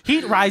rises,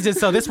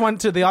 so this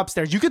went to the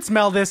upstairs. You could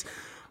smell this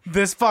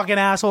fucking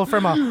asshole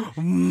from a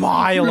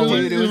mile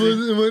away.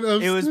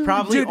 It was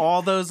probably Dude.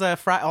 all those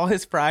all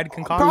his fried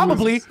concoctions.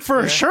 Probably,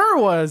 for sure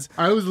was.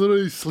 I was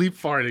literally sleep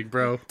farting,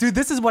 bro. Dude,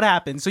 this is what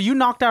happened. So you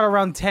knocked out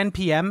around 10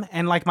 p.m.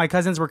 and my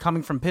cousins were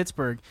coming from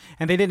Pittsburgh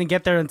and they didn't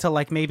get there until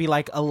maybe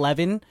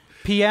 11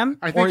 p.m.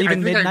 I think, or even I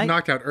think midnight. I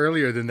knocked out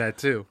earlier than that,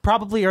 too.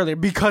 Probably earlier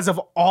because of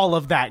all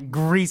of that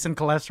grease and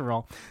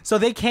cholesterol. So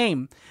they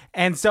came,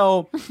 and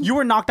so you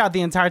were knocked out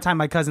the entire time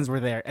my cousins were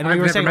there. And we I've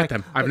were never saying met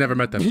them. I've never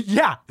met them.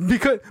 Yeah,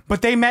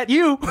 but they met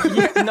you.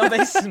 No,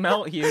 they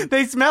smelt you.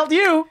 They smelled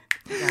you.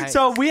 Yikes.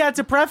 So we had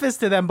to preface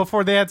to them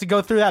before they had to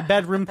go through that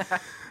bedroom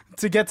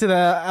to get to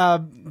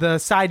the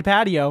side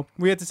patio.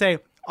 We had to say,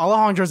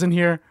 Alejandro's in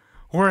here.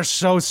 We're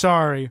so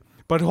sorry.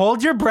 But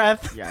hold your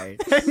breath.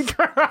 Yikes.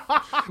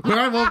 When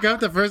I woke up,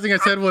 the first thing I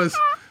said was,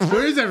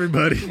 "Where's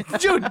everybody?"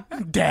 Dude,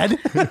 dead.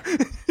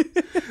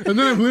 And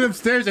then I went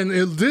upstairs, and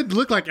it did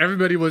look like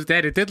everybody was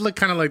dead. It did look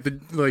kind of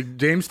like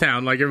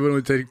Jamestown, like everyone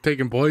was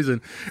taking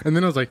poison. And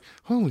then I was like,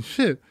 "Holy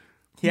shit!"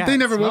 Yeah, They it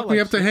never smelled woke me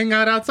like up to hang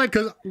out outside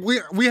because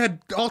we had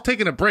all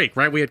taken a break,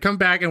 right? We had come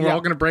back, and we're Yeah.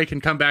 all going to break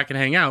and come back and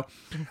hang out.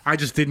 I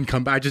just didn't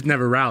come back. I just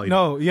never rallied.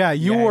 No, yeah,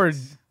 you Yikes. were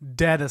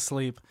dead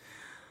asleep.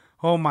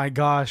 Oh my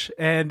gosh.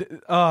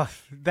 And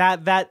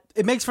that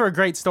it makes for a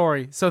great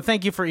story. So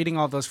thank you for eating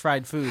all those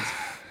fried foods.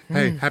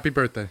 Hey, happy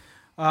birthday.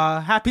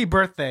 Happy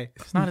birthday.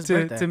 It's not his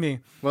birthday. to me.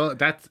 Well,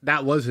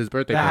 that was his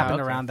birthday. That present.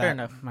 happened okay, around fair that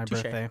enough. my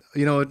Touche. birthday.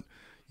 You know what?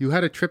 You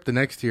had a trip the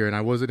next year, and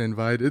I wasn't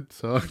invited,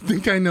 so I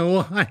think I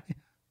know why.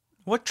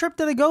 What trip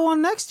do they go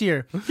on next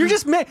year? You're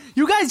just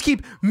you guys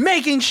keep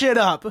making shit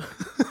up.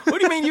 What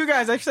do you mean, you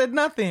guys? I said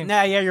nothing.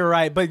 Nah, yeah, you're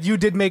right. But you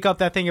did make up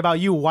that thing about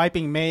you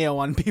wiping mayo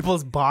on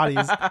people's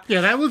bodies.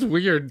 Yeah, that was a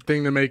weird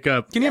thing to make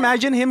up. Can you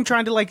imagine him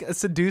trying to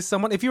seduce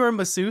someone? If you were a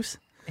masseuse,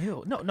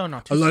 Ew. No,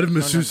 not A lot of no.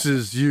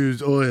 masseuses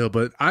use oil,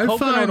 but I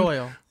Coconut find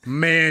oil.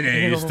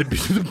 mayonnaise to be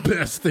the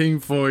best thing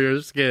for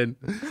your skin.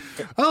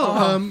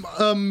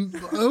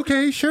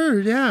 Okay, sure,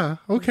 yeah,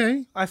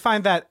 okay. I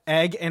find that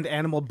egg and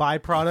animal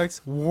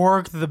byproducts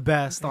work the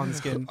best on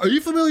skin. Are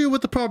you familiar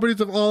with the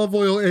properties of olive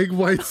oil, egg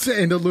whites,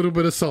 and a little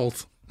bit of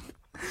salt?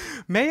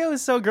 Mayo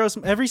is so gross.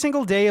 Every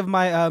single day of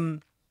my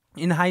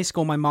in high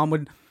school, my mom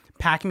would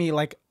pack me oh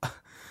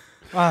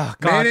god,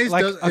 Mayonnaise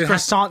like does- a it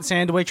croissant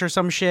sandwich or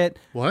some shit.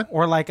 What?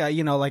 Or that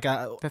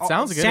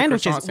sounds good, a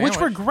sandwiches, croissant which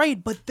were sandwich.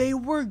 great, but they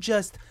were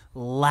just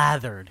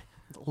lathered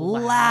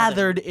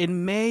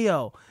in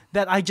mayo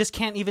that I just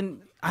can't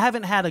even. I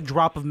haven't had a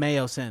drop of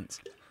mayo since.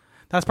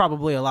 That's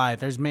probably a lie.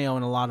 There's mayo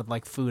in a lot of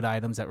food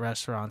items at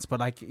restaurants, but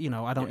I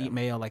don't eat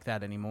mayo like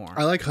that anymore.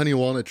 I like honey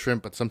walnut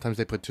shrimp, but sometimes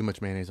they put too much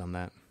mayonnaise on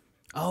that.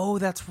 Oh,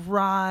 that's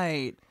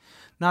right.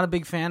 Not a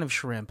big fan of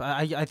shrimp.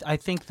 I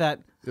think that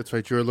That's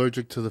right, you're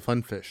allergic to the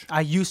fun fish. I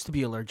used to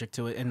be allergic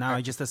to it, and now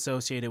I just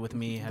associate it with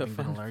me having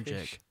been fun allergic.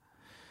 fish.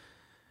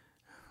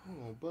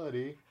 Oh,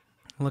 buddy.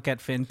 Look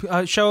at Finn. For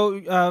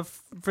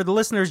the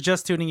listeners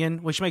just tuning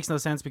in, which makes no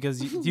sense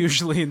because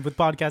usually with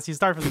podcasts you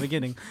start from the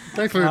beginning.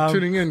 Thanks for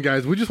tuning in,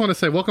 guys. We just want to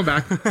say welcome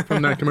back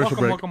from that commercial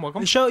break.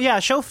 Welcome.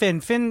 Show Finn.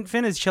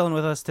 Finn is chilling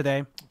with us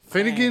today.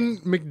 Finnegan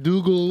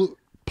McDougal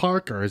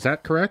Parker, is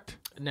that correct?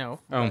 No.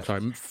 Oh, I'm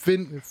sorry.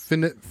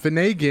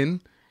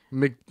 Finnegan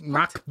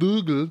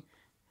McDougal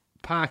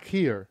Park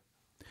here.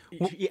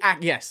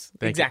 Yes,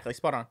 Thank exactly.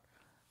 Spot on.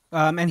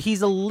 and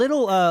he's a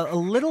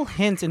little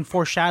hint and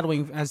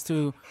foreshadowing as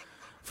to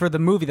for the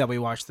movie that we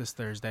watched this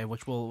Thursday,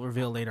 which we'll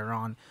reveal later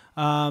on.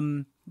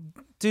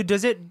 Dude,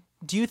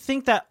 do you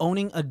think that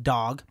owning a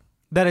dog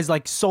that is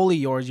like solely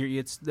yours,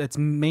 it's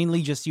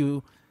mainly just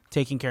you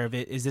taking care of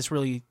it, is this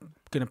really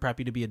gonna prep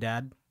you to be a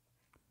dad?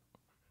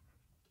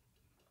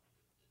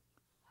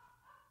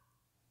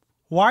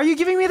 Why are you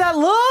giving me that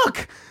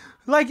look?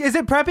 Like, is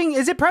it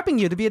prepping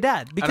you to be a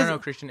dad? I Because don't know,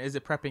 Christian. Is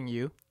it prepping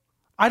you?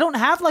 I don't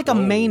have like a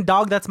main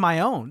dog that's my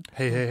own.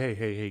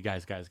 Hey,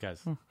 guys.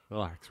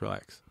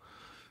 Relax.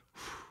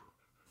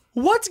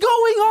 What's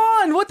going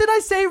on? What did I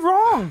say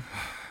wrong?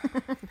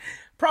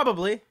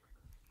 Probably.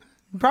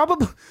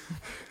 Probably.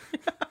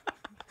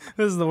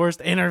 This is the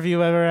worst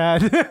interview I've ever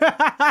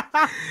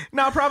had.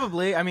 No,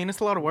 probably. I mean, it's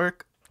a lot of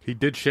work. He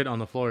did shit on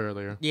the floor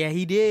earlier. Yeah,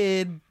 he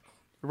did.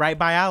 Right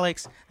by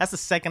Alex. That's the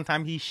second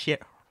time he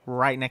shit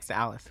right next to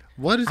Alice.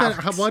 What is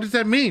that? What does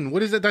that mean?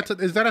 What is it?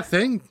 Is that a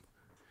thing?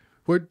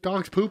 Where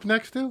dogs poop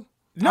next to?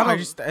 No, I'm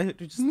just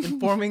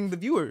informing the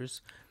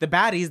viewers. The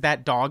baddies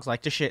that dogs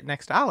like to shit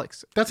next to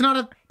Alex. That's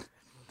not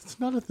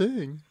a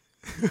thing.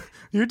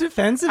 You're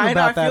defensive I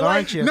about that, feel like-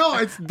 aren't you? No,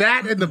 it's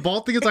that and the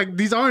bald thing. It's like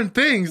these aren't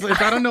things. Like,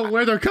 I don't know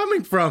where they're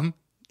coming from.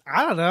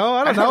 I don't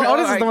know.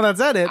 Otis is the one that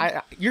said it.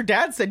 Your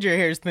dad said your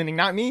hair is thinning,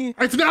 not me.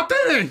 It's not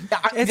thinning.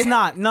 It's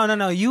not.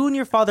 No. You and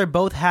your father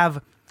both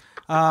have.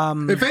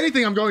 If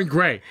anything, I'm going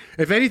gray.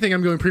 If anything,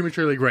 I'm going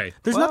prematurely gray.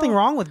 There's nothing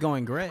wrong with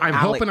going gray. I'm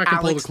hoping I can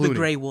Alex pull the the Clooney.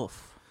 gray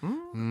wolf.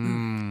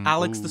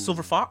 Alex the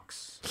silver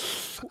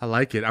fox. I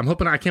like it. I'm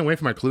hoping I can't wait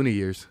for my Clooney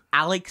years.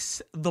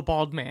 Alex the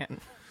bald man.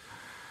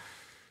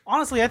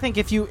 Honestly, I think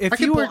if you I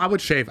were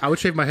would shave. I would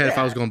shave my head if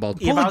I was going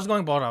bald. If I was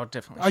going bald, I would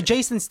definitely. shave.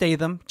 Jason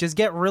Statham, just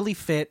get really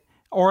fit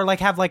or like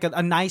have like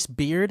a nice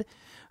beard.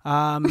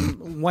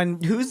 When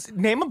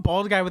Name a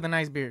bald guy with a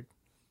nice beard?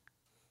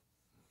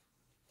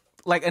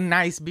 Like a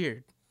nice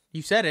beard.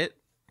 You said it.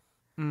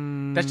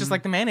 That's just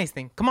like the mayonnaise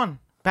thing. Come on,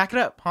 back it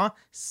up, huh?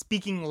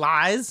 Speaking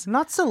lies.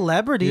 not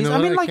celebrities. You know I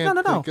what? mean, like can't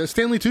no. think.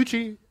 Stanley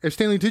Tucci. If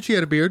Stanley Tucci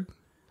had a beard,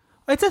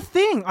 It's a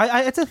thing.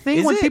 It's a thing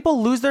Is when it?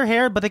 people lose their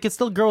hair, but they can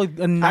still grow a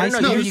nice know,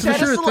 no, beard. you it's said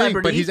for a sure a thing.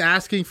 celebrity. But he's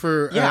asking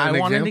for Yeah, an I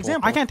want an example.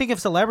 example. I can't think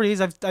of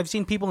celebrities. I've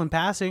seen people in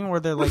passing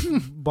where they're like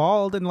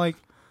bald and like,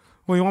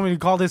 well, you want me to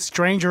call this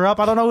stranger up?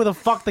 I don't know who the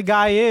fuck the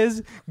guy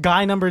is.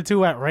 Guy number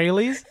 2 at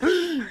Rayleigh's.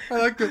 I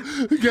like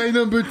the guy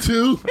number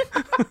 2.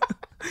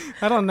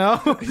 I don't know.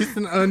 He's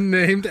an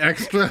unnamed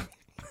extra.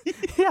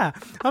 Yeah,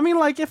 I mean,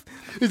 like if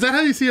Is that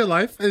how you see your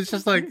life? It's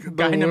just like the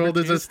Guy number world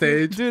is 2. a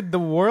stage. dude, the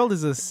world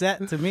is a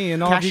set to me,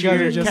 and all of you guys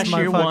Cashier- are just my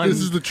cashier fucking. one. This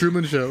is the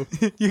Truman Show.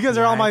 You guys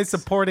are all my Nice.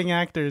 supporting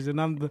actors,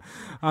 and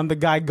I'm the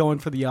guy going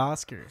for the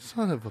Oscars.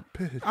 Son of a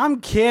bitch.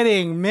 I'm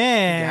kidding,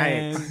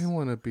 man. Yikes. I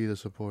want to be the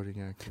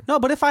supporting actor. No,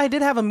 but if I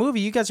did have a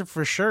movie, you guys are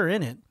for sure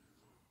in it.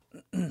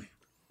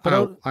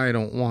 But I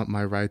don't want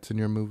my rights in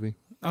your movie.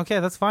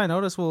 Okay, that's fine.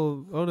 Otis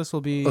will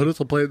be Otis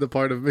will play the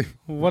part of me.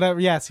 whatever.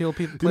 Yes, he'll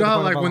be. You know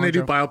how like when they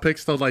do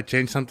biopics, they'll like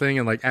change something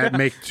and like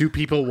make 2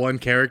 people one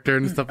character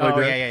and stuff like Oh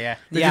that. yeah.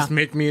 They Yeah. just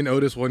make me and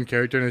Otis one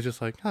character, and it's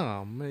just like,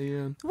 oh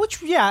man.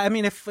 Which, yeah, I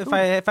mean, if I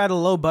had a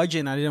low budget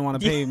and I didn't want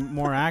to pay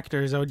more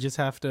actors, I would just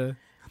have to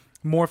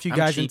morph you I'm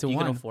guys cheap. into You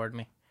one. can afford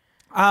me.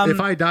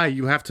 If I die,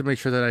 you have to make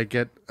sure that I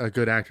get a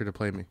good actor to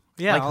play me.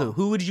 Yeah. Like who?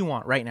 Who would you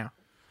want right now?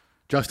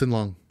 Justin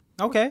Long.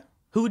 Okay.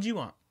 Who would you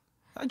want?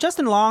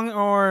 Justin Long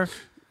or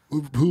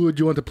Who would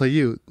you want to play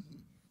you?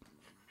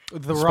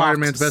 the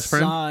Spider-Man's Rock's best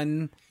friend?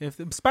 son. If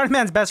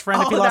Spider-Man's best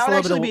friend, if he lost a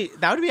little bit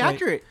of that would be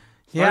accurate.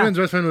 yeah. Spider-Man's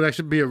best friend would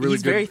actually be a really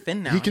He's good. very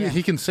thin now, He can yeah.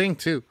 he can sing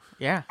too.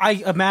 Yeah. I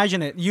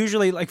imagine it.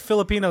 Usually, like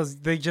Filipinos,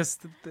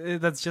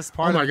 that's just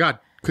part Oh of my it. god,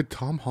 could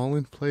Tom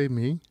Holland play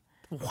me?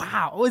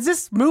 Wow. Is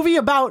this movie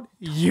about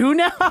you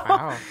now?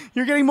 Wow.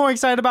 You're getting more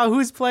excited about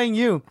who's playing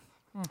you.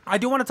 I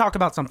do want to talk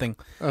about something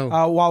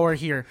while we're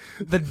here.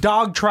 The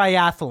dog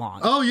triathlon.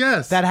 Oh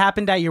yes, That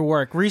happened at your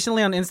work.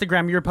 Recently on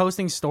Instagram, you were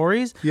posting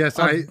stories Yes,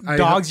 of I-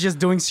 dogs just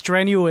doing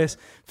strenuous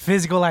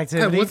physical It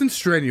activity. wasn't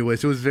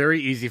strenuous. It was very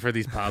easy for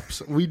these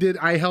pups.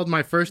 I held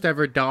my first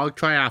ever dog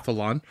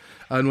triathlon,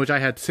 in which I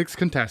had 6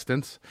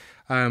 contestants.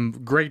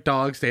 Great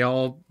dogs. They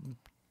all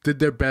did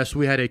their best.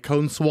 We had a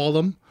cone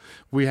slalom,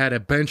 we had a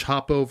bench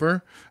hop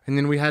over, and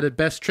then we had a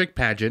best trick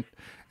pageant.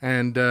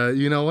 And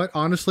you know what?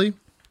 Honestly,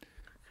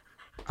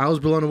 I was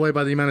blown away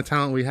by the amount of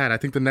talent we had. I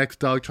think the next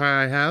dog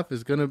try I have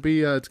is gonna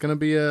be a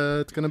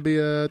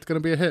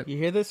hit. You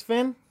hear this,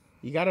 Finn?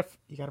 You gotta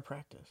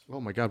practice.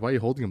 Oh my god, why are you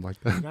holding him like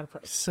that? You gotta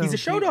practice. So He's a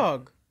show cute.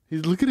 dog.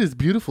 Look at his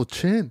beautiful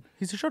chin.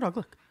 He's a show dog.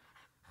 Look.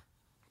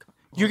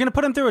 You're going to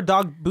put him through a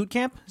dog boot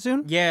camp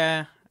soon?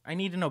 Yeah, I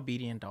need an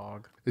obedient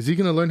dog. Is he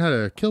gonna learn how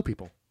to kill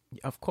people?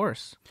 Of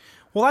course.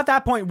 Well, at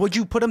that point, would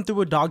you put him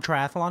through a dog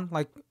triathlon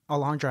like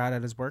Alejandro had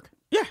at his work?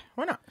 Yeah,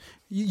 why not?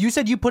 You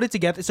said you put it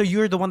together, so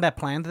you're the one that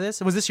planned this?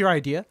 Was this your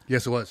idea?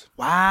 Yes, it was.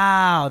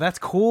 Wow, that's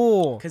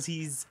cool. Because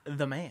he's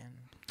the man.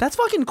 That's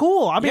fucking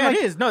cool. I mean, Yeah, like,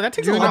 it is. No, that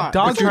takes You a know, lot.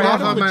 dog but you know how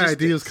triathlon my Logistics.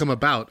 ideas come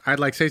about. I'd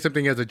like say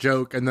something as a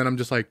joke, and then I'm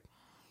just like,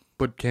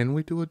 But can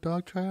we do a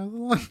dog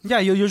triathlon? Yeah,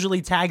 you'll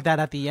usually tag that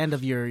at the end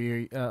of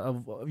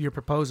your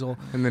proposal.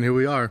 And then here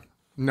we are.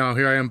 No,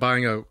 here I am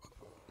buying a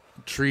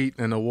treat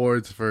and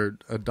awards for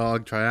a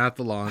dog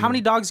triathlon. How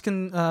many dogs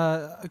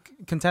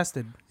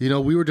contested? You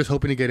know, we were just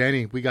hoping to get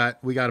any. We got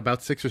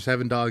about 6 or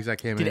 7 dogs that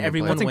came in. Did and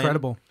everyone played. That's win?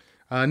 incredible.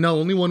 No,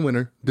 only one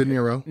winner, De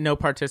Niro. No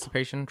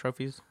participation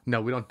trophies.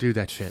 No, we don't do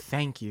that shit.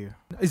 Thank you.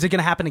 Is it going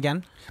to happen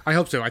again? I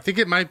hope so. I think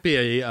it might be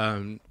a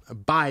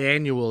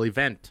biannual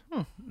event.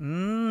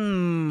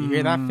 You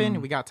hear that, Finn?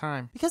 We got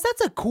time. Because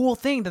that's a cool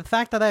thing. The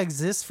fact that that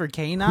exists for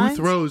canines.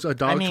 Who throws a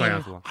dog I mean-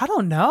 triathlon? I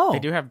don't know. They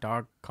do have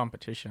dog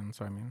competition,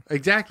 so I mean.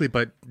 Exactly,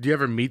 but do you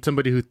ever meet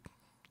somebody who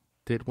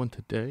did one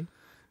today?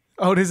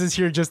 Otis is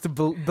here just to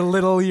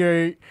belittle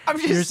your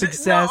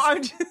success.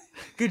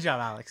 Good job,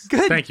 Alex.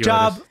 Good Thank you,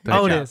 job, Otis.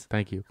 Otis.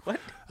 Thank you. What?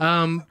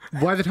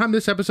 By the time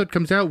this episode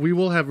comes out, we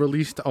will have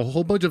released a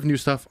whole bunch of new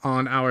stuff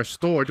on our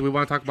store. Do we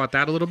want to talk about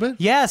that a little bit?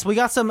 Yes, we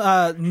got some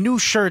new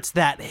shirts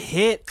that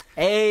hit.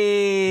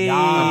 Hey. A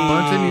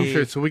bunch of new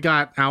shirts. So we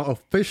got our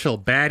official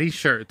baddie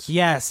shirts.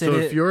 Yes, So it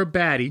if is- you're a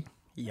baddie,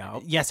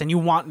 Yup. yes, and you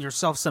want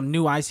yourself some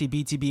new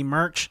ICBTB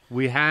merch.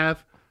 we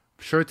have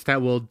shirts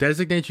that will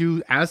designate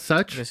you as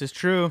such. This is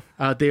true.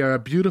 They are a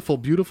beautiful,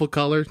 beautiful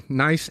color.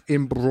 Nice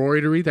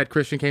embroidery that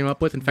Christian came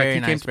up with. In fact, Very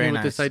he came nice, to me very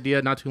with this nice.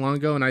 idea not too long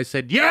ago, and I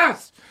said,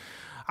 yes!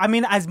 I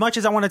mean, as much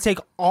as I want to take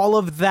all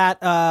of that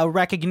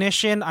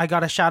recognition, I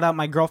gotta shout out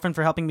my girlfriend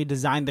for helping me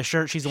design the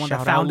shirt. She's the one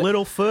Shout that out found it.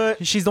 Littlefoot.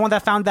 She's the one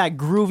that found that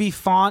groovy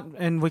font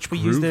in which we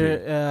use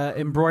the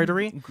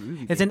embroidery.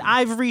 It's an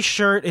ivory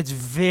shirt. It's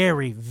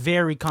very,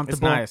 very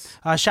comfortable. nice.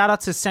 Shout out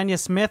to Senya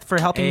Smith for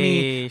helping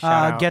me Hey,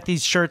 shout out. get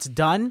these shirts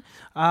done.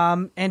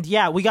 And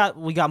yeah, we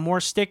got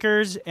more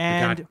stickers We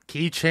and got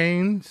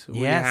keychains.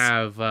 We Yes.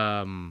 have,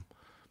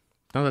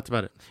 no, that's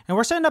about it. and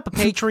we're setting up a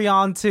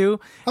Patreon too.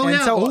 Oh, and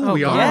yeah. Oh,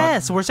 we are.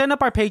 Yes, we're setting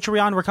up our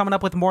Patreon. We're coming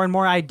up with more and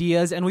more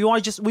ideas, and we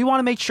want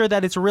to make sure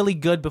that it's really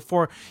good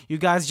before you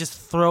guys just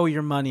throw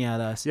your money at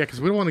us. Yeah, because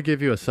we don't want to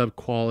give you a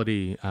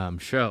sub-quality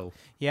show.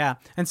 Yeah,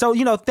 and so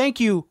thank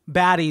you,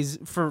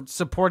 baddies, for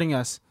supporting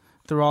us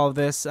through all of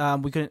this.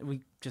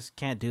 We just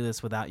can't do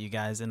this without you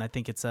guys, and I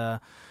think it's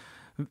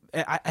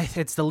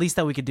it's the least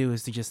that we could do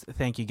is to just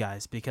thank you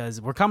guys because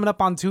we're coming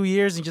up on 2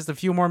 years in just a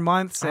few more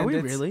months. Are and we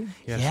it's- really?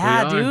 Yes,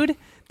 yeah, we are. dude.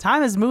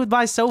 Time has moved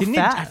by so Didn't it?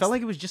 fast. I felt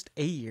like it was just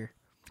a year.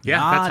 Yeah,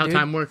 Nah, that's how dude.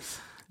 time works.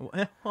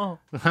 Oh,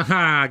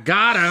 Haha,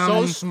 got him.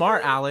 so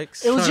smart,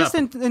 Alex. it was Shut just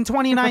in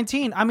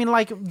 2019. I mean,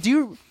 like,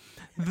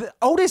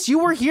 Otis, you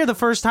were here the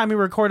first time we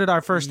recorded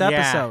our first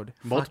episode.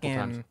 Multiple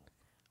times.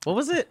 What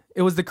was it?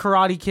 It was the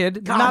Karate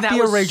Kid, God, not that the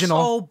was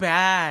original. So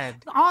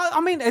bad. I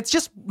mean, it's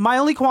just my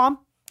only qualm.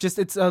 It's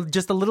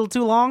just a little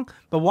too long.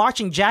 But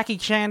watching Jackie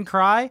Chan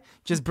cry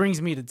just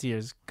brings me to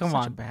tears. Come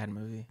Such a on, bad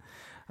movie.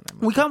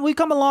 we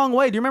come a long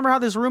way. Do you remember how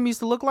this room used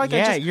to look like?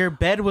 Yeah, your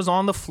bed was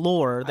on the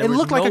floor. There It was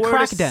looked like a nowhere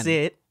crack to den.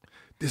 Sit.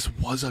 This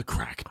was a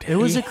crack it den.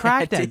 was a Yeah,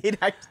 crack den. It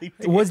actually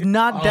It was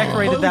not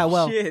decorated Oh, that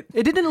well. shit.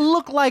 It didn't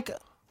look like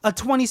a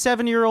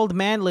 27-year-old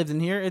man lived in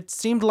here. It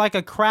seemed like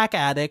a crack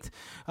addict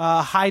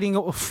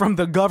hiding from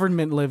the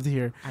government lived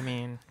here. I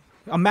mean,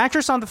 A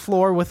mattress on the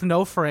floor with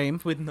no frame.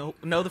 with no,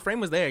 the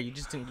frame was there. You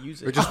just didn't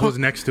use it. It just was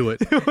next to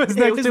it. It was It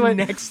next was to it.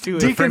 next to it.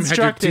 The frame had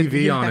your Deconstructed.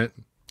 TV on it.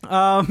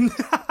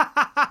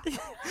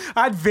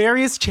 I had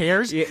various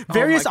chairs, Yeah, oh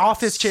various my God,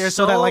 office chairs,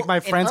 so that like my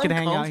so friends could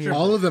hang out here.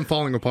 All of them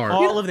falling apart.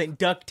 All of it,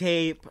 duct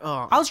tape.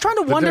 Oh, I was trying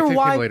to wonder duct tape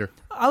why. came later.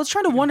 I was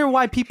trying to wonder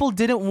why people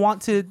didn't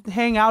want to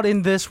hang out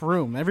in this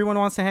room. Everyone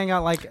wants to hang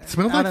out like. It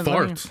smells out like in the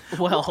living farts. room.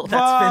 well,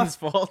 that's Finn's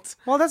fault.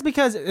 Well, that's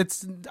because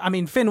it's. I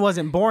mean, Finn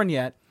wasn't born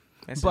yet,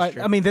 This is but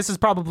true. I mean, this is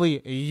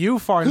probably you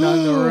farting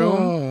in the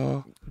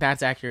room.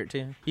 That's accurate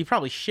too. He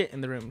probably shit in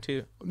the room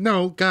too.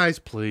 No, guys,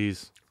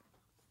 please.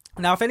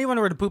 Now, if anyone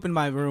were to poop in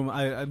my room,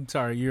 I'm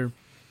sorry. You're.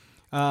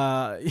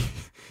 A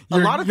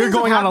lot of you're things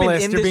going have on a happened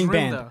list. in You're this being room,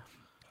 banned. though.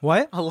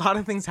 What? A lot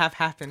of things have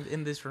happened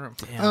in this room.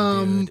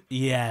 Dude.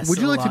 Yes. Would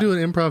you a like to lot. do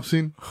an improv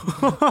scene?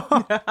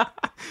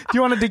 Do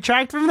you want to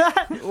detract from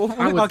that? I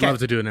would Okay. love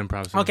to do an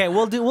improv scene. Okay,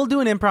 we'll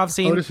do an improv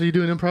scene. Otis, are you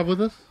doing improv with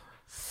us?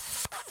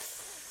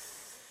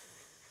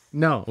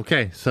 No.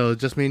 Okay, so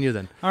just me and you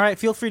then. All right,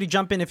 feel free to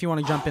jump in if you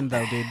want to jump in,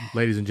 though, dude.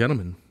 Ladies and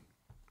gentlemen.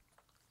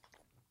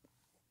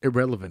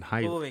 Irrelevant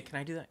height. Wait, can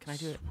I do that? Can I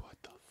do it?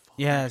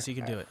 Yes, you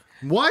can do it.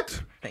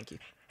 What? Thank you.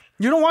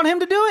 You don't want him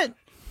to do it?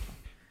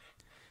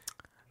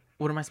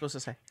 What am I supposed to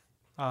say?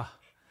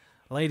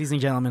 Ladies and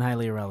gentlemen,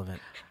 highly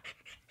irrelevant.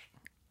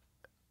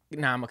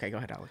 Nah, I'm okay. Go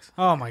ahead, Alex.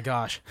 Oh my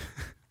gosh.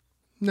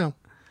 No.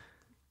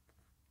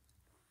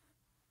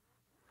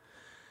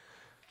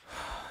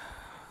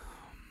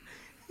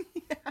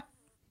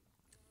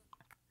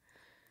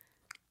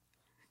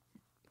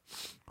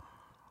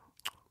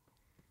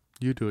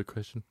 You do it,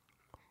 Christian.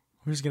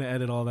 We're just going to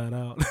edit all that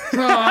out.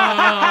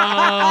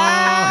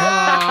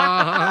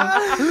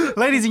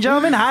 Ladies and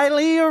gentlemen,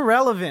 highly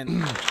irrelevant.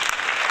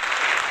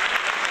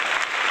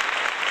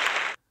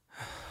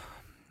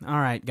 All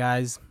right,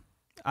 guys.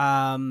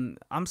 I'm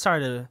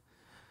sorry to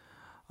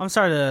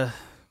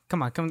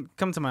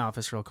come to my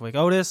office real quick.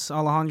 Otis,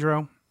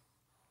 Alejandro.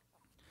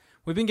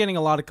 We've been getting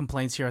a lot of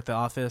complaints here at the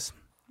office.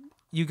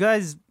 You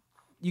guys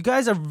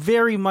are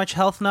very much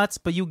health nuts,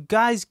 but you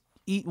guys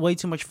eat way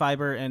too much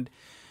fiber, and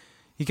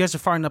you guys are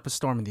firing up a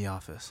storm in the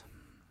office.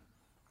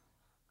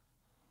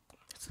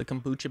 It's the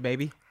kombucha,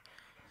 baby.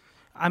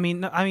 I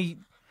mean,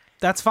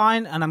 that's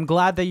fine, and I'm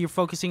glad that you're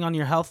focusing on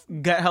your health.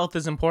 Gut health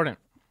is important.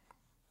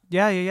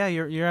 Yeah.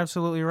 You're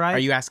absolutely right. Are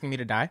you asking me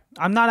to die?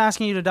 I'm not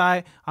asking you to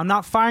die. I'm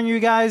not firing you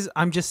guys.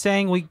 I'm just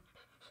saying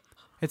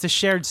it's a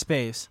shared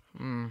space.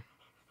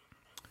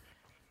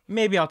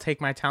 Maybe I'll take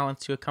my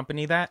talents to a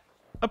company that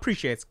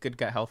appreciates good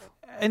gut health.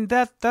 And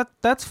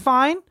that's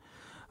fine.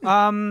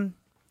 As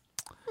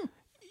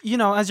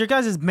your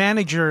guys'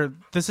 manager,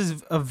 this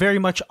is a very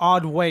much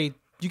odd way.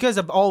 You guys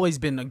have always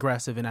been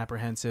aggressive and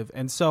apprehensive,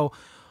 and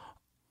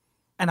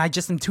I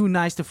just am too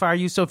nice to fire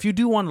you. So if you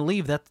do want to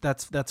leave,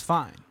 that's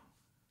fine.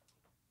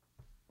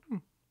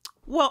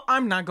 Well,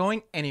 I'm not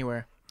going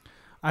anywhere.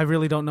 I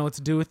really don't know what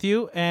to do with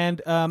you.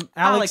 And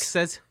Alex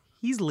says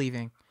he's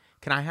leaving.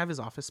 Can I have his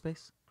office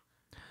space?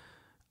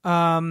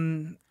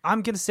 I'm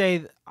gonna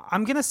say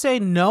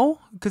no,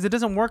 because it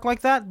doesn't work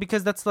like that,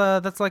 because that's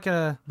like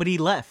a But he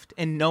left,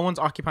 and no one's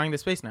occupying the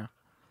space now.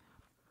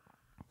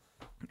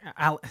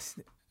 Alex,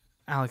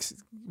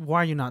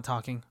 why are you not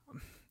talking?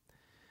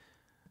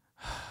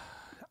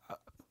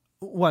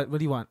 What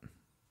do you want?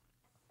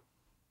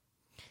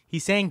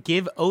 He's saying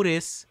give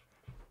Otis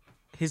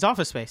his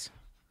office space.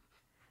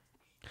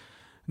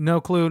 No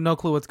clue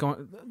what's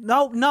going.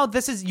 No,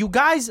 this is, you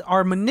guys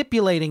are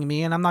manipulating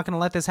me, and I'm not gonna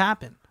let this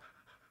happen.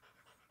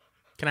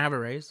 Can I have a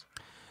raise?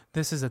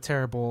 This is a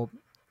terrible.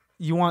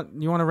 You want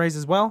a raise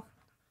as well?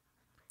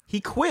 He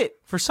quit.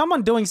 For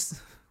someone doing.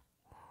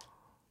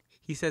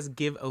 He says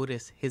give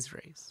Otis his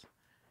raise.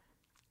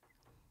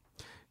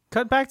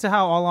 Cut back to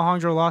how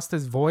Alejandro lost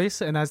his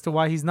voice and as to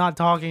why he's not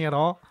talking at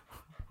all.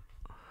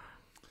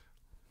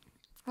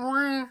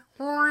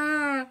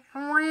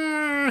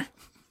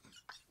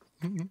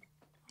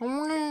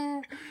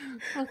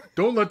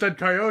 Don't let that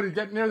coyote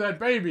get near that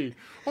baby.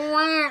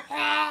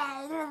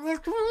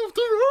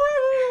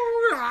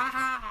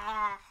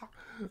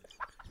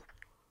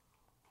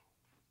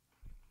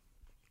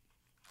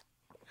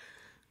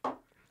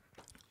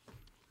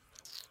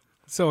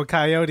 So a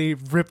coyote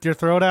ripped your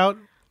throat out?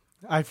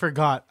 I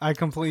forgot. I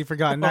completely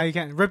forgot. Now you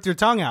can't. Ripped your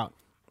tongue out.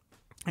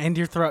 And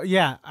your throat.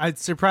 Yeah,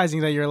 it's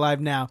surprising that you're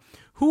alive now.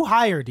 Who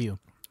hired you?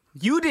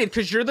 You did,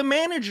 because you're the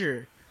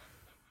manager.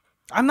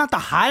 I'm not the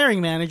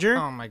hiring manager.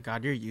 Oh my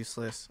god, you're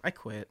useless. I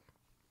quit.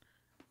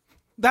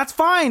 That's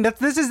fine.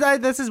 This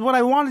is what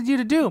I wanted you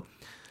to do.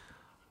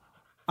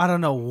 I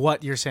don't know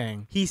what you're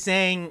saying. He's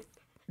saying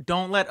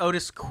don't let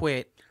Otis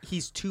quit.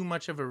 He's too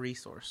much of a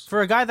resource.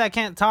 For a guy that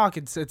can't talk,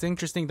 it's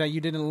interesting that you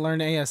didn't learn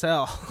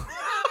ASL.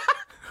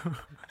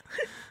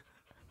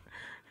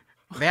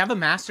 They have a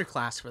master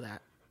class for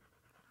that,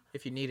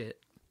 if you need it.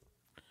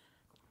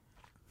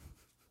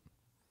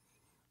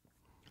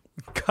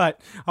 Cut.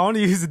 I want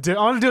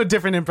to do a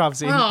different improv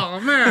scene. Oh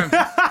man,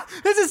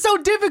 This is so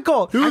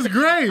difficult. it was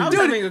great. I was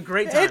having a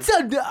great time. It's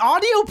an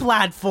audio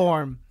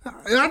platform. I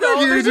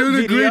thought you were there's a doing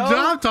a great video.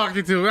 job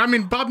talking to. I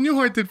mean, Bob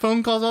Newhart did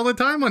phone calls all the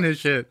time on his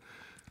shit.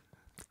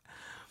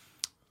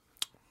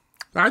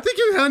 I think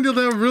you handled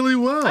that really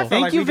well. felt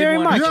Thank like you we did very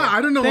much. wonderful. Yeah,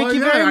 I don't know Thank why. you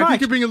Yeah, very I much.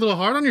 think you're being a little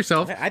hard on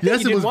yourself. I think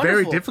Yes, you it did was very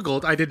wonderful.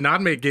 difficult. I did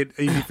not make it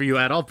easy for you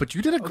at all, but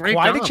you did a great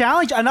Quite job. a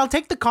challenge, and I'll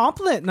take the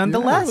compliment That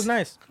nonetheless. was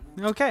nice.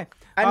 Okay.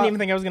 I didn't even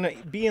think I was going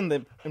to be in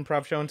the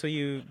improv show until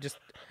you just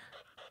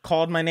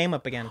called my name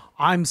up again.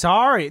 I'm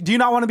sorry. Do you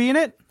not want to be in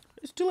it?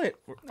 It's too late.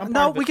 I'm No,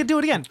 part of we it. could do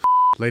it again.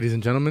 Ladies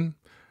and gentlemen,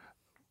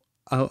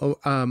 highly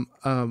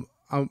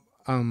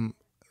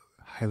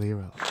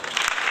irrelevant.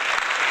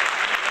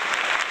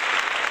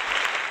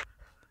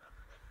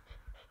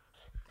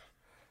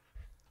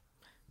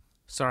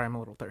 Sorry, I'm a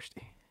little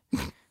thirsty.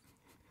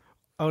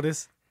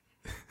 Otis,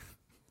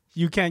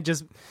 you can't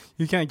just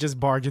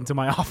barge into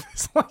my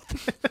office like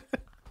that.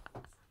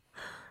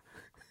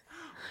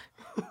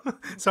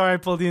 Sorry, I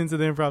pulled you into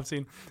the improv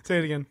scene. Say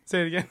it again.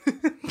 Say it again.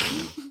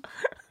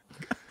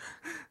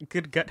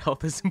 Good gut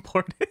health is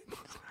important.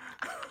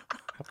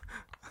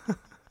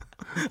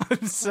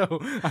 I'm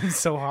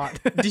so hot.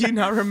 Do you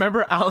not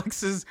remember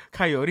Alex's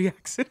coyote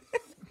accident?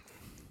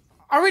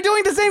 Are we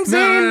doing the same scene?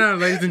 No,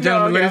 ladies and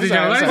gentlemen, okay, ladies and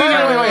I'm gentlemen,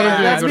 sorry, ladies and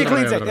I'm sorry.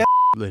 gentlemen, Let's be clean.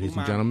 Say- ladies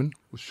and gentlemen,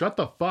 shut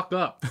the fuck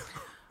up.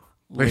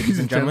 Ladies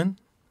and gentlemen,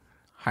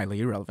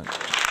 highly irrelevant.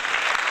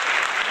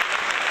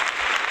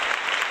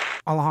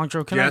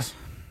 Alejandro, can Yes.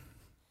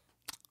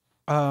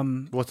 I?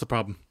 What's the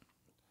problem?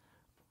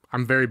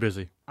 I'm very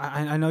busy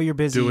I know you're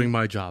busy. doing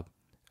my job.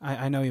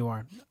 I know you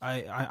are.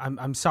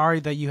 I'm sorry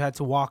that you had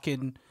to walk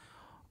in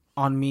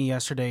on me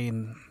yesterday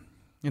in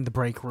the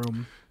break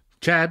room.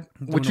 Chad,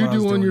 what what you I was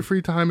do on doing. your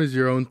free time is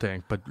your own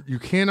thing, but you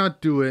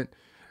cannot do it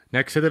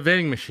next to the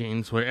vending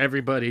machines where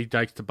everybody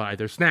likes to buy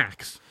their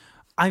snacks.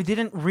 I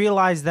didn't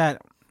realize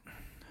that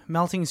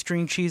melting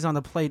string cheese on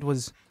the plate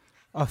was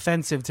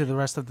offensive to the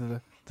rest of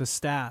the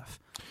staff.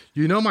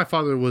 You know my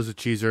father was a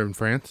cheeser in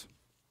France.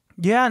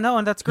 Yeah, no,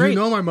 and that's great. You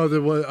know my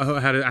mother was,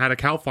 had a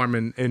cow farm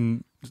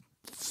in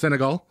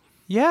Senegal.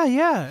 Yeah,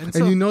 yeah. And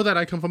so, you know that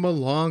I come from a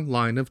long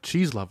line of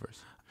cheese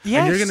lovers.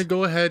 yes. And you're going to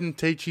go ahead and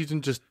take cheese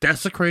and just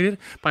desecrate it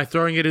by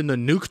throwing it in the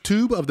nuke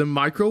tube of the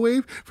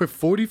microwave for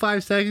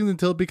 45 seconds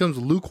until it becomes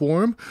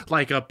lukewarm,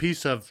 like a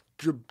piece of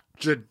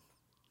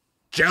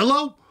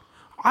Jello?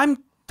 I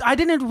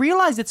didn't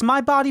realize it's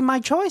my body, my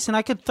choice, and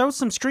I could throw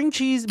some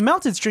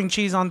melted string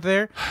cheese on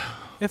there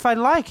if I'd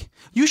like.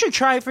 You should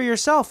try it for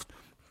yourself.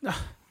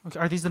 Okay,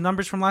 are these the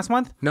numbers from last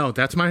month? No,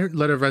 that's my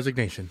letter of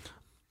resignation.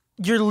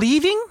 You're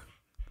leaving?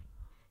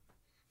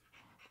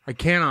 I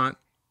cannot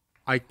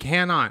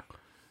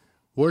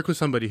work with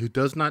somebody who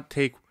does not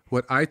take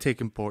what I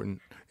take important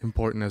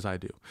as I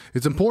do.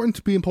 It's important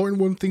to be important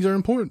when things are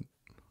important.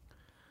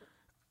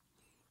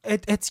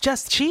 It's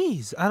just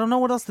cheese. I don't know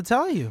what else to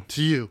tell you.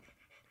 To you.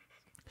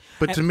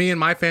 But to me and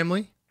my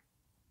family,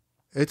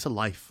 it's a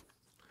life.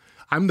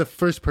 I'm the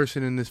first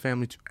person in this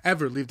family to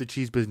ever leave the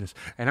cheese business.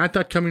 And I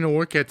thought coming to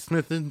work at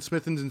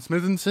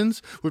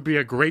Smithenson's would be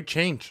a great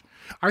change.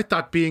 I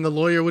thought being a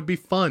lawyer would be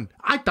fun.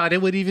 I thought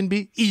it would even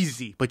be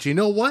easy. But you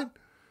know what?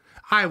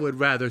 I would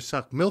rather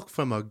suck milk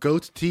from a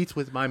goat's teeth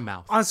with my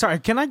mouth. I'm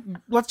sorry.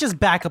 Let's just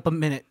back up a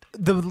minute.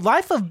 The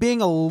life of being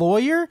a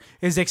lawyer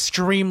is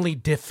extremely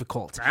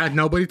difficult.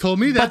 Nobody told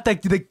me that.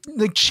 But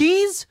the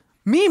cheese,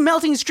 me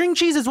melting string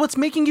cheese is what's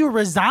making you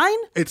resign?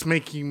 It's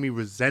making me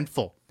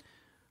resentful.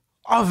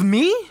 Of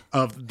me?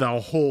 Of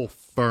the whole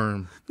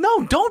firm.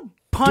 No, don't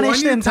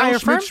punish the entire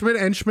firm. Schmidt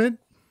and Schmidt?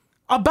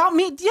 About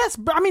me? Yes,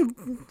 but I mean,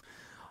 Do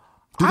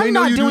they I'm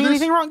know not you do doing this?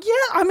 anything wrong. Yeah,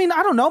 I mean,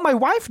 I don't know. My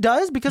wife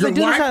does because I Your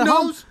do this wife at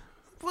home. knows?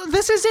 Well,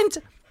 this isn't.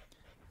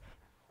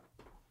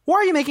 Why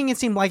are you making it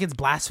seem like it's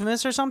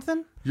blasphemous or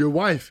something? Your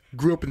wife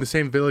grew up in the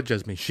same village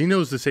as me. She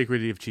knows the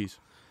sacredity of cheese.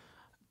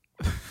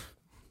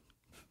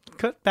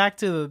 Cut back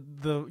to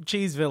the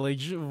cheese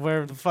village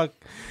where the fuck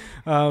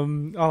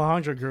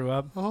Alejandro grew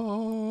up.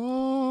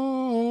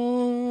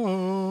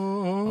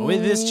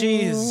 With this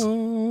cheese.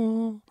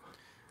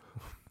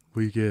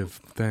 We give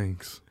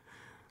thanks.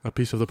 A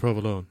piece of the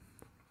provolone.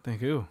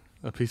 Thank you.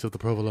 A piece of the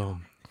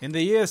provolone. In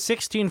the year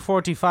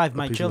 1645,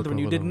 my piece of the children,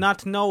 you did provolone.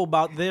 not know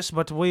about this,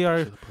 but we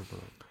are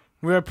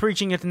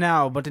preaching it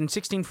now. But in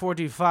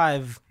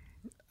 1645,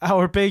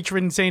 our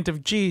patron saint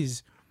of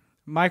cheese,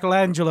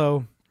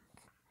 Michelangelo,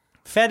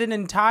 fed an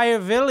entire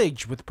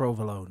village with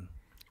provolone.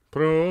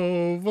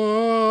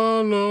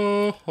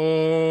 Provolone.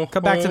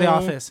 Come back to the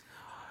office.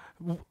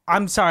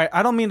 I'm sorry,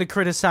 I don't mean to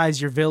criticize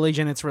your village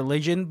and its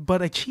religion,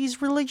 but a cheese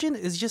religion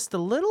is just a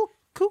little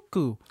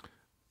cuckoo.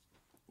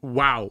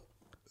 Wow.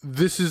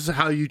 This is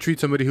how you treat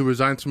somebody who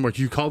resigns from work.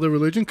 You call their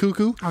religion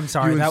cuckoo. I'm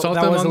sorry, You that insult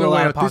was them a on their little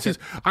way out out. of This is.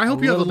 pocket. I hope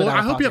A you have a little bit lawyer. out I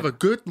of hope you have a pocket.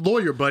 good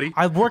lawyer, buddy.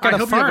 I work at a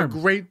hope you have a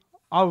firm. great.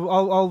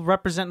 I'll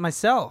represent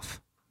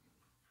myself.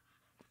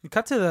 You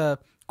cut to the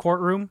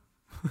courtroom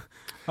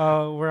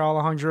where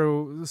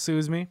Alejandro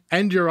sues me.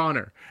 And Your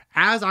Honor,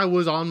 as I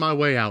was on my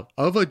way out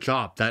of a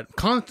job that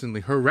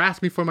constantly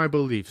harassed me for my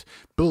beliefs,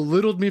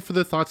 belittled me for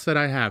the thoughts that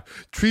I have,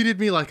 treated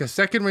me like a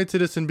second-rate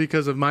citizen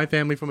because of my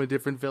family from a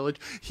different village,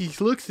 he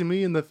looks at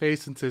me in the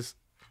face and says,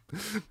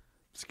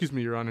 excuse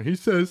me, Your Honor, he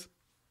says,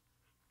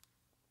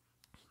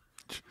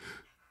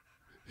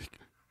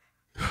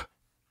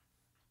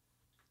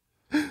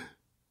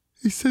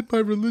 he said my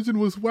religion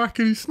was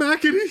whackety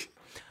smackety.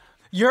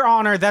 Your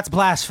Honor, that's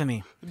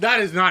blasphemy.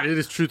 That is not, it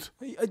is truth.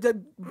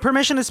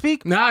 Permission to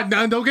speak? Nah,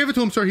 don't give it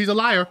to him, sir. He's a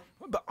liar.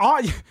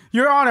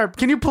 Your Honor,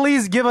 can you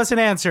please give us an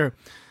answer?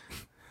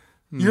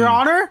 Your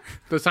Honor?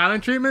 The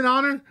silent treatment,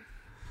 Honor?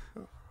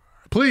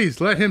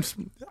 Please, let him...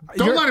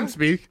 Don't let him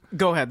speak.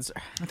 Go ahead, sir.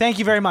 Thank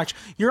you very much.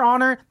 Your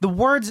Honor, the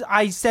words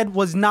I said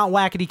was not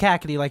whackety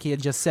cackety like he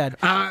had just said.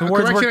 The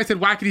words Correction, were, I said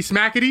whackety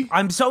smackety.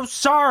 I'm so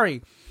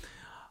sorry.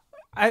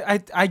 I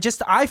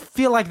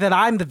feel like that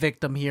I'm the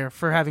victim here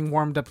for having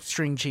warmed up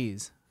string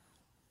cheese.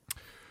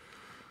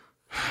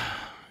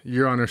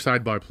 Your Honor,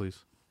 sidebar, please.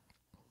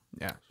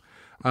 Yeah.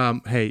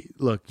 Hey,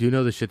 look, you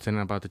know the shit's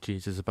not about the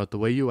cheese. It's about the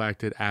way you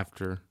acted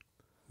after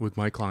with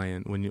my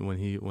client when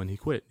he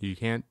quit. You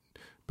can't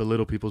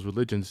belittle people's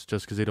religions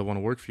just because they don't want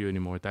to work for you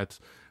anymore. That's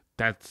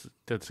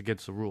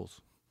against the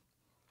rules.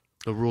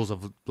 The rules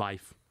of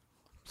life,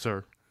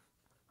 sir.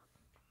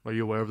 Are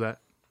you aware of that?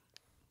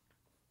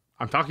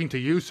 I'm talking to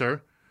you,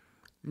 sir,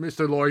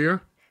 Mr.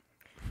 Lawyer.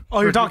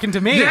 Oh, you're talking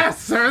to me?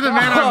 Yes, sir, the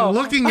man I'm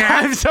looking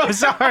at. I'm so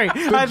sorry. The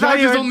I thought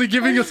judge you is were... only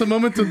giving us a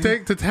moment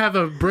to have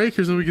a break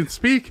here so we can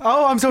speak.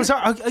 Oh, I'm so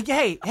sorry.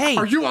 Hey.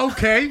 Are you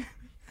okay?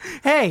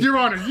 Hey. Your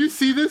Honor, you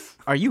see this?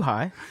 Are you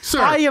high? Sir,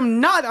 I am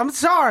not. I'm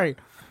sorry.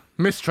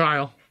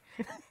 mistrial.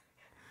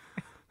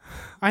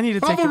 I need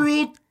to take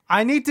Overruled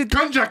I need to...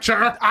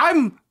 conjecture.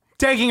 I'm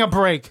taking a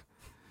break.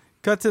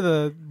 Cut to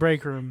the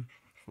break room.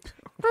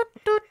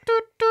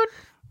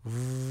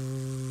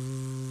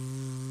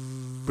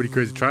 Pretty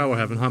crazy trial we're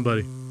having, huh,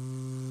 buddy?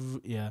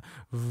 Yeah.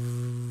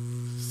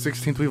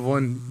 16th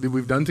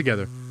we've done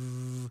together.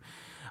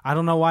 I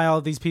don't know why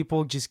all these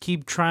people just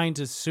keep trying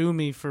to sue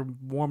me for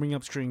warming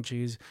up string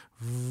cheese.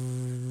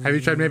 Have you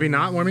tried maybe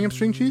not warming up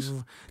string cheese?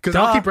 Because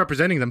Duh. I'll keep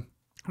representing them.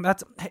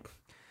 That's... Hey.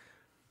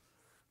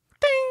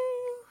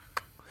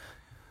 Ding.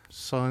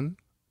 Son,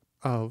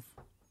 of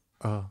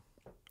a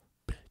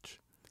bitch.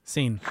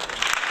 Scene.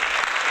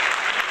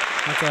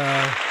 That's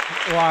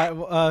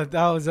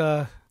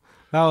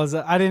that was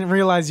I didn't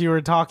realize you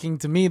were talking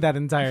to me that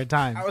entire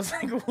time. I was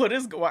like, what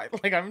is why?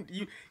 Like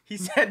he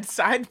said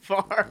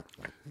sidebar.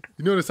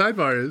 You know what a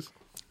sidebar is?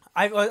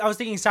 I was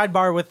thinking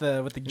sidebar with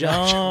the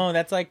judge. No,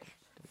 that's like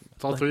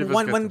It's all three of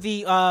us. when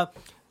the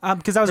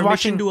because I was permission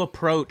watching to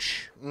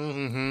approach.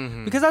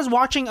 because I was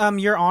watching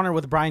Your Honor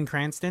with Bryan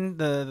Cranston,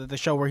 the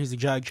show where he's a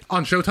judge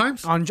on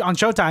Showtimes. on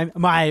Showtime,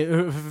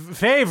 my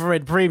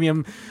favorite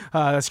premium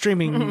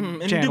streaming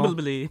channel.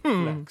 Indubitably.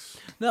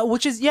 No,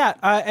 which is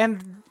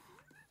and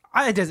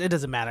it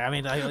doesn't matter. I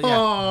mean,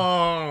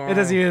 Oh. it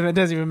doesn't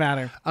even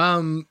matter.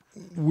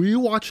 We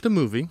watched a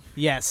movie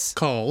Yes,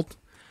 called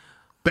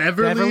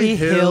Beverly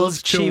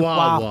Hills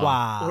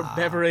Chihuahua. Or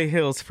Beverly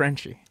Hills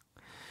Frenchie.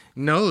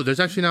 No, there's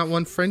actually not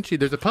one Frenchie.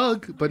 There's a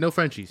pug, but no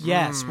Frenchies.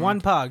 Yes,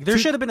 one pug. There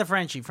should have been a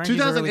Frenchie. Frenchies are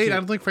 2008. really cute. I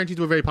don't think Frenchies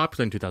were very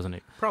popular in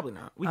 2008. Probably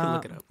not. We can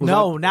look it up.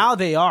 No, now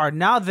they are.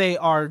 Now they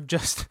are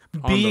just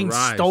being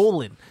rise.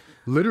 stolen.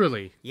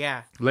 Literally,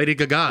 Yeah. Lady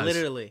Gaga's.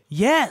 Literally.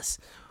 Yes.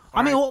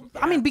 I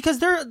mean, because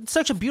they're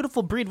such a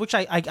beautiful breed, which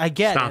I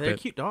get. Stop They're a it.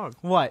 cute dog.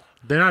 What?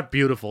 They're not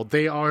beautiful.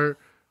 They are.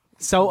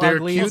 So They're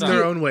ugly. cute It's in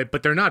their own way,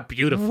 but they're not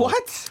beautiful.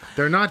 What?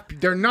 They're not.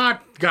 They're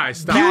not. Guys,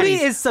 stop. Beauty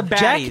Baddies. is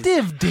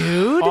subjective,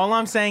 dude. All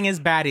I'm saying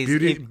is baddies.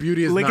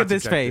 Beauty is Look not at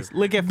this subjective. face.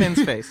 Look at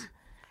Finn's face.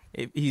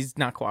 He's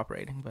not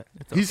cooperating, but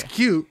it's okay. He's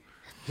cute.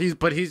 He's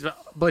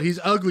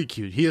ugly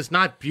cute. He is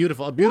not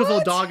beautiful. A beautiful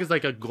What? dog is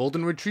like a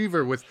golden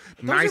retriever with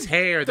Those nice are-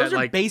 hair Those that are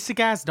like basic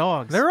ass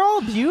dogs. They're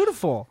all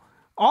beautiful.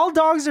 All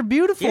dogs are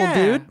beautiful,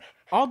 dude.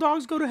 All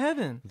dogs go to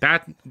heaven.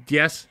 that.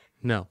 Yes.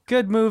 No.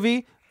 Good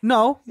movie.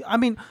 No, I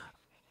mean,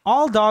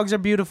 all dogs are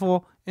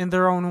beautiful in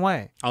their own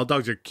way. All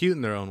dogs are cute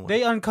in their own way.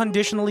 They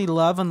unconditionally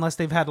love unless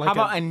they've had like How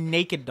about a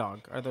naked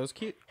dog? Are those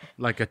cute?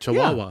 like a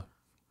Chihuahua.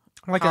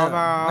 like how a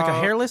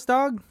about- hairless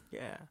dog.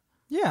 Yeah.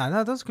 Yeah,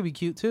 no, those could be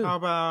cute too. How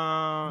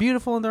about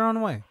Beautiful in their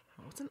own way.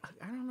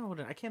 I don't know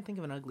I can't think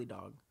of an ugly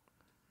dog.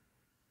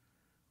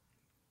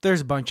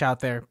 There's a bunch out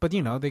there, but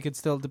they could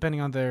still,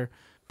 depending on their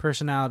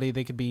personality,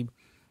 they could be.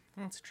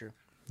 That's true.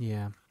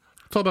 Yeah.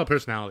 It's all about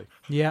personality.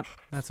 Yep,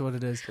 that's what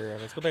it is. Yeah,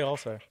 that's what they all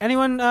say.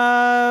 Anyone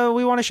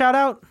we want to shout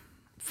out?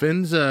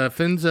 Finn's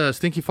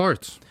stinky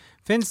farts.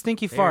 Finn's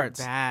stinky farts.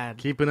 Bad.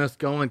 Keeping us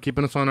going,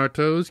 keeping us on our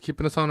toes,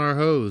 keeping us on our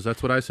hose.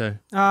 That's what I say.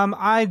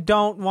 I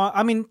don't want.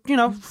 I mean,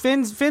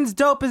 Finn's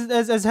dope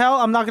as hell.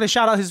 I'm not gonna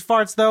shout out his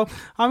farts though.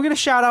 I'm gonna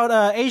shout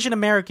out Asian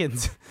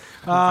Americans.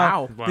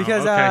 Wow.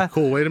 Because okay,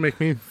 cool. Way to make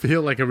me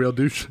feel like a real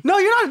douche. no,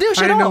 you're not a douche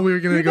I at didn't all. know we were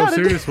gonna You're go not a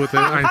serious with it.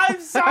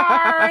 I'm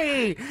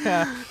sorry.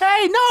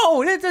 Hey,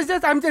 no,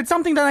 it's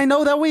something that I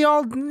know that we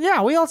all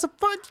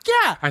support.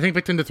 Yeah. I think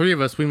between the three of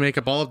us, we make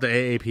up all of the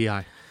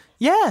AAPI.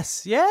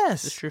 Yes.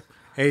 That's true.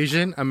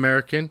 Asian,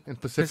 American, and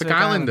Pacific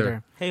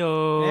Islander.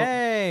 Hey-o.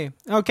 Hey.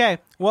 Okay.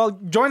 Well,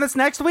 join us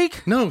next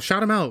week. No,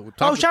 shout them out.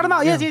 Shout them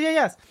out. Yes.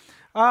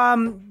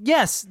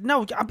 Yes.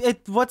 No.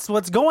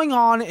 What's going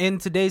on in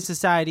today's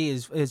society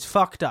is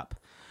fucked up.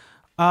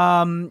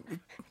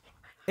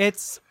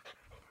 It's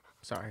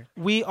Sorry.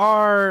 we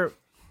are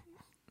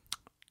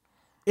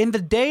in the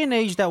day and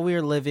age that we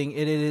are living.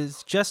 It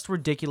is just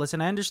ridiculous,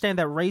 and I understand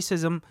that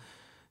racism,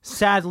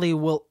 sadly,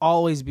 will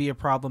always be a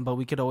problem, but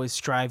we could always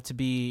strive to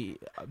be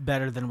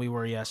better than we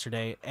were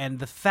yesterday. And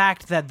the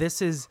fact that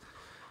this is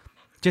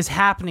just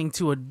happening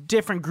to a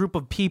different group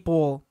of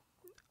people,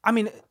 I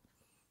mean,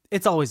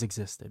 it's always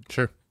existed,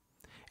 Sure.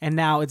 and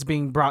now it's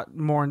being brought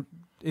more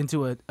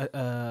into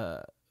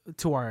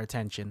to our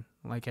attention,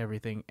 like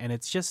everything. And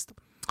it's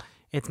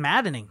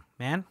maddening,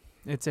 man.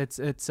 It's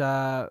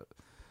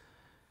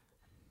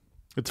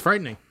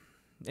frightening.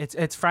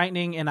 It's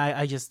frightening, and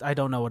I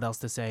don't know what else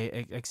to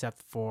say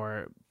except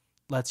for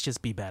let's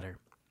just be better.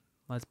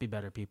 Let's be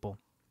better people.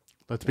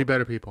 Let's be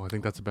better people. I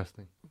think that's the best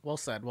thing. Well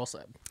said. Well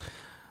said.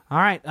 All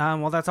right.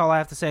 Well, that's all I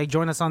have to say.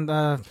 Join us on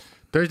the.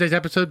 Thursday's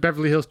episode,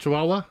 Beverly Hills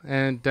Chihuahua,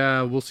 and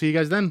we'll see you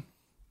guys then.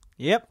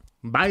 Yep.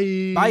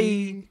 Bye.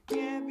 Bye.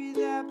 Can't be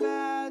that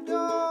bad,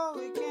 oh,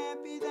 it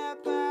can't be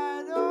that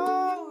bad,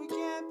 oh, it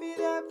can't be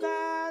that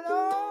bad,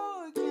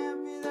 oh, it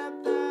can't be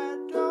that bad,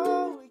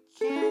 oh, it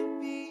can't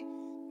be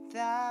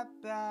that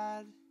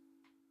bad.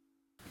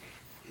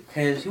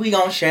 Cause we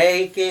gon'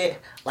 shake it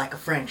like a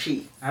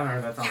Frenchie. I haven't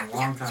heard that song in a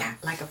long time.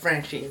 Like a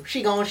Frenchie.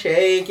 She gon'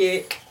 shake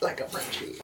it like a Frenchie.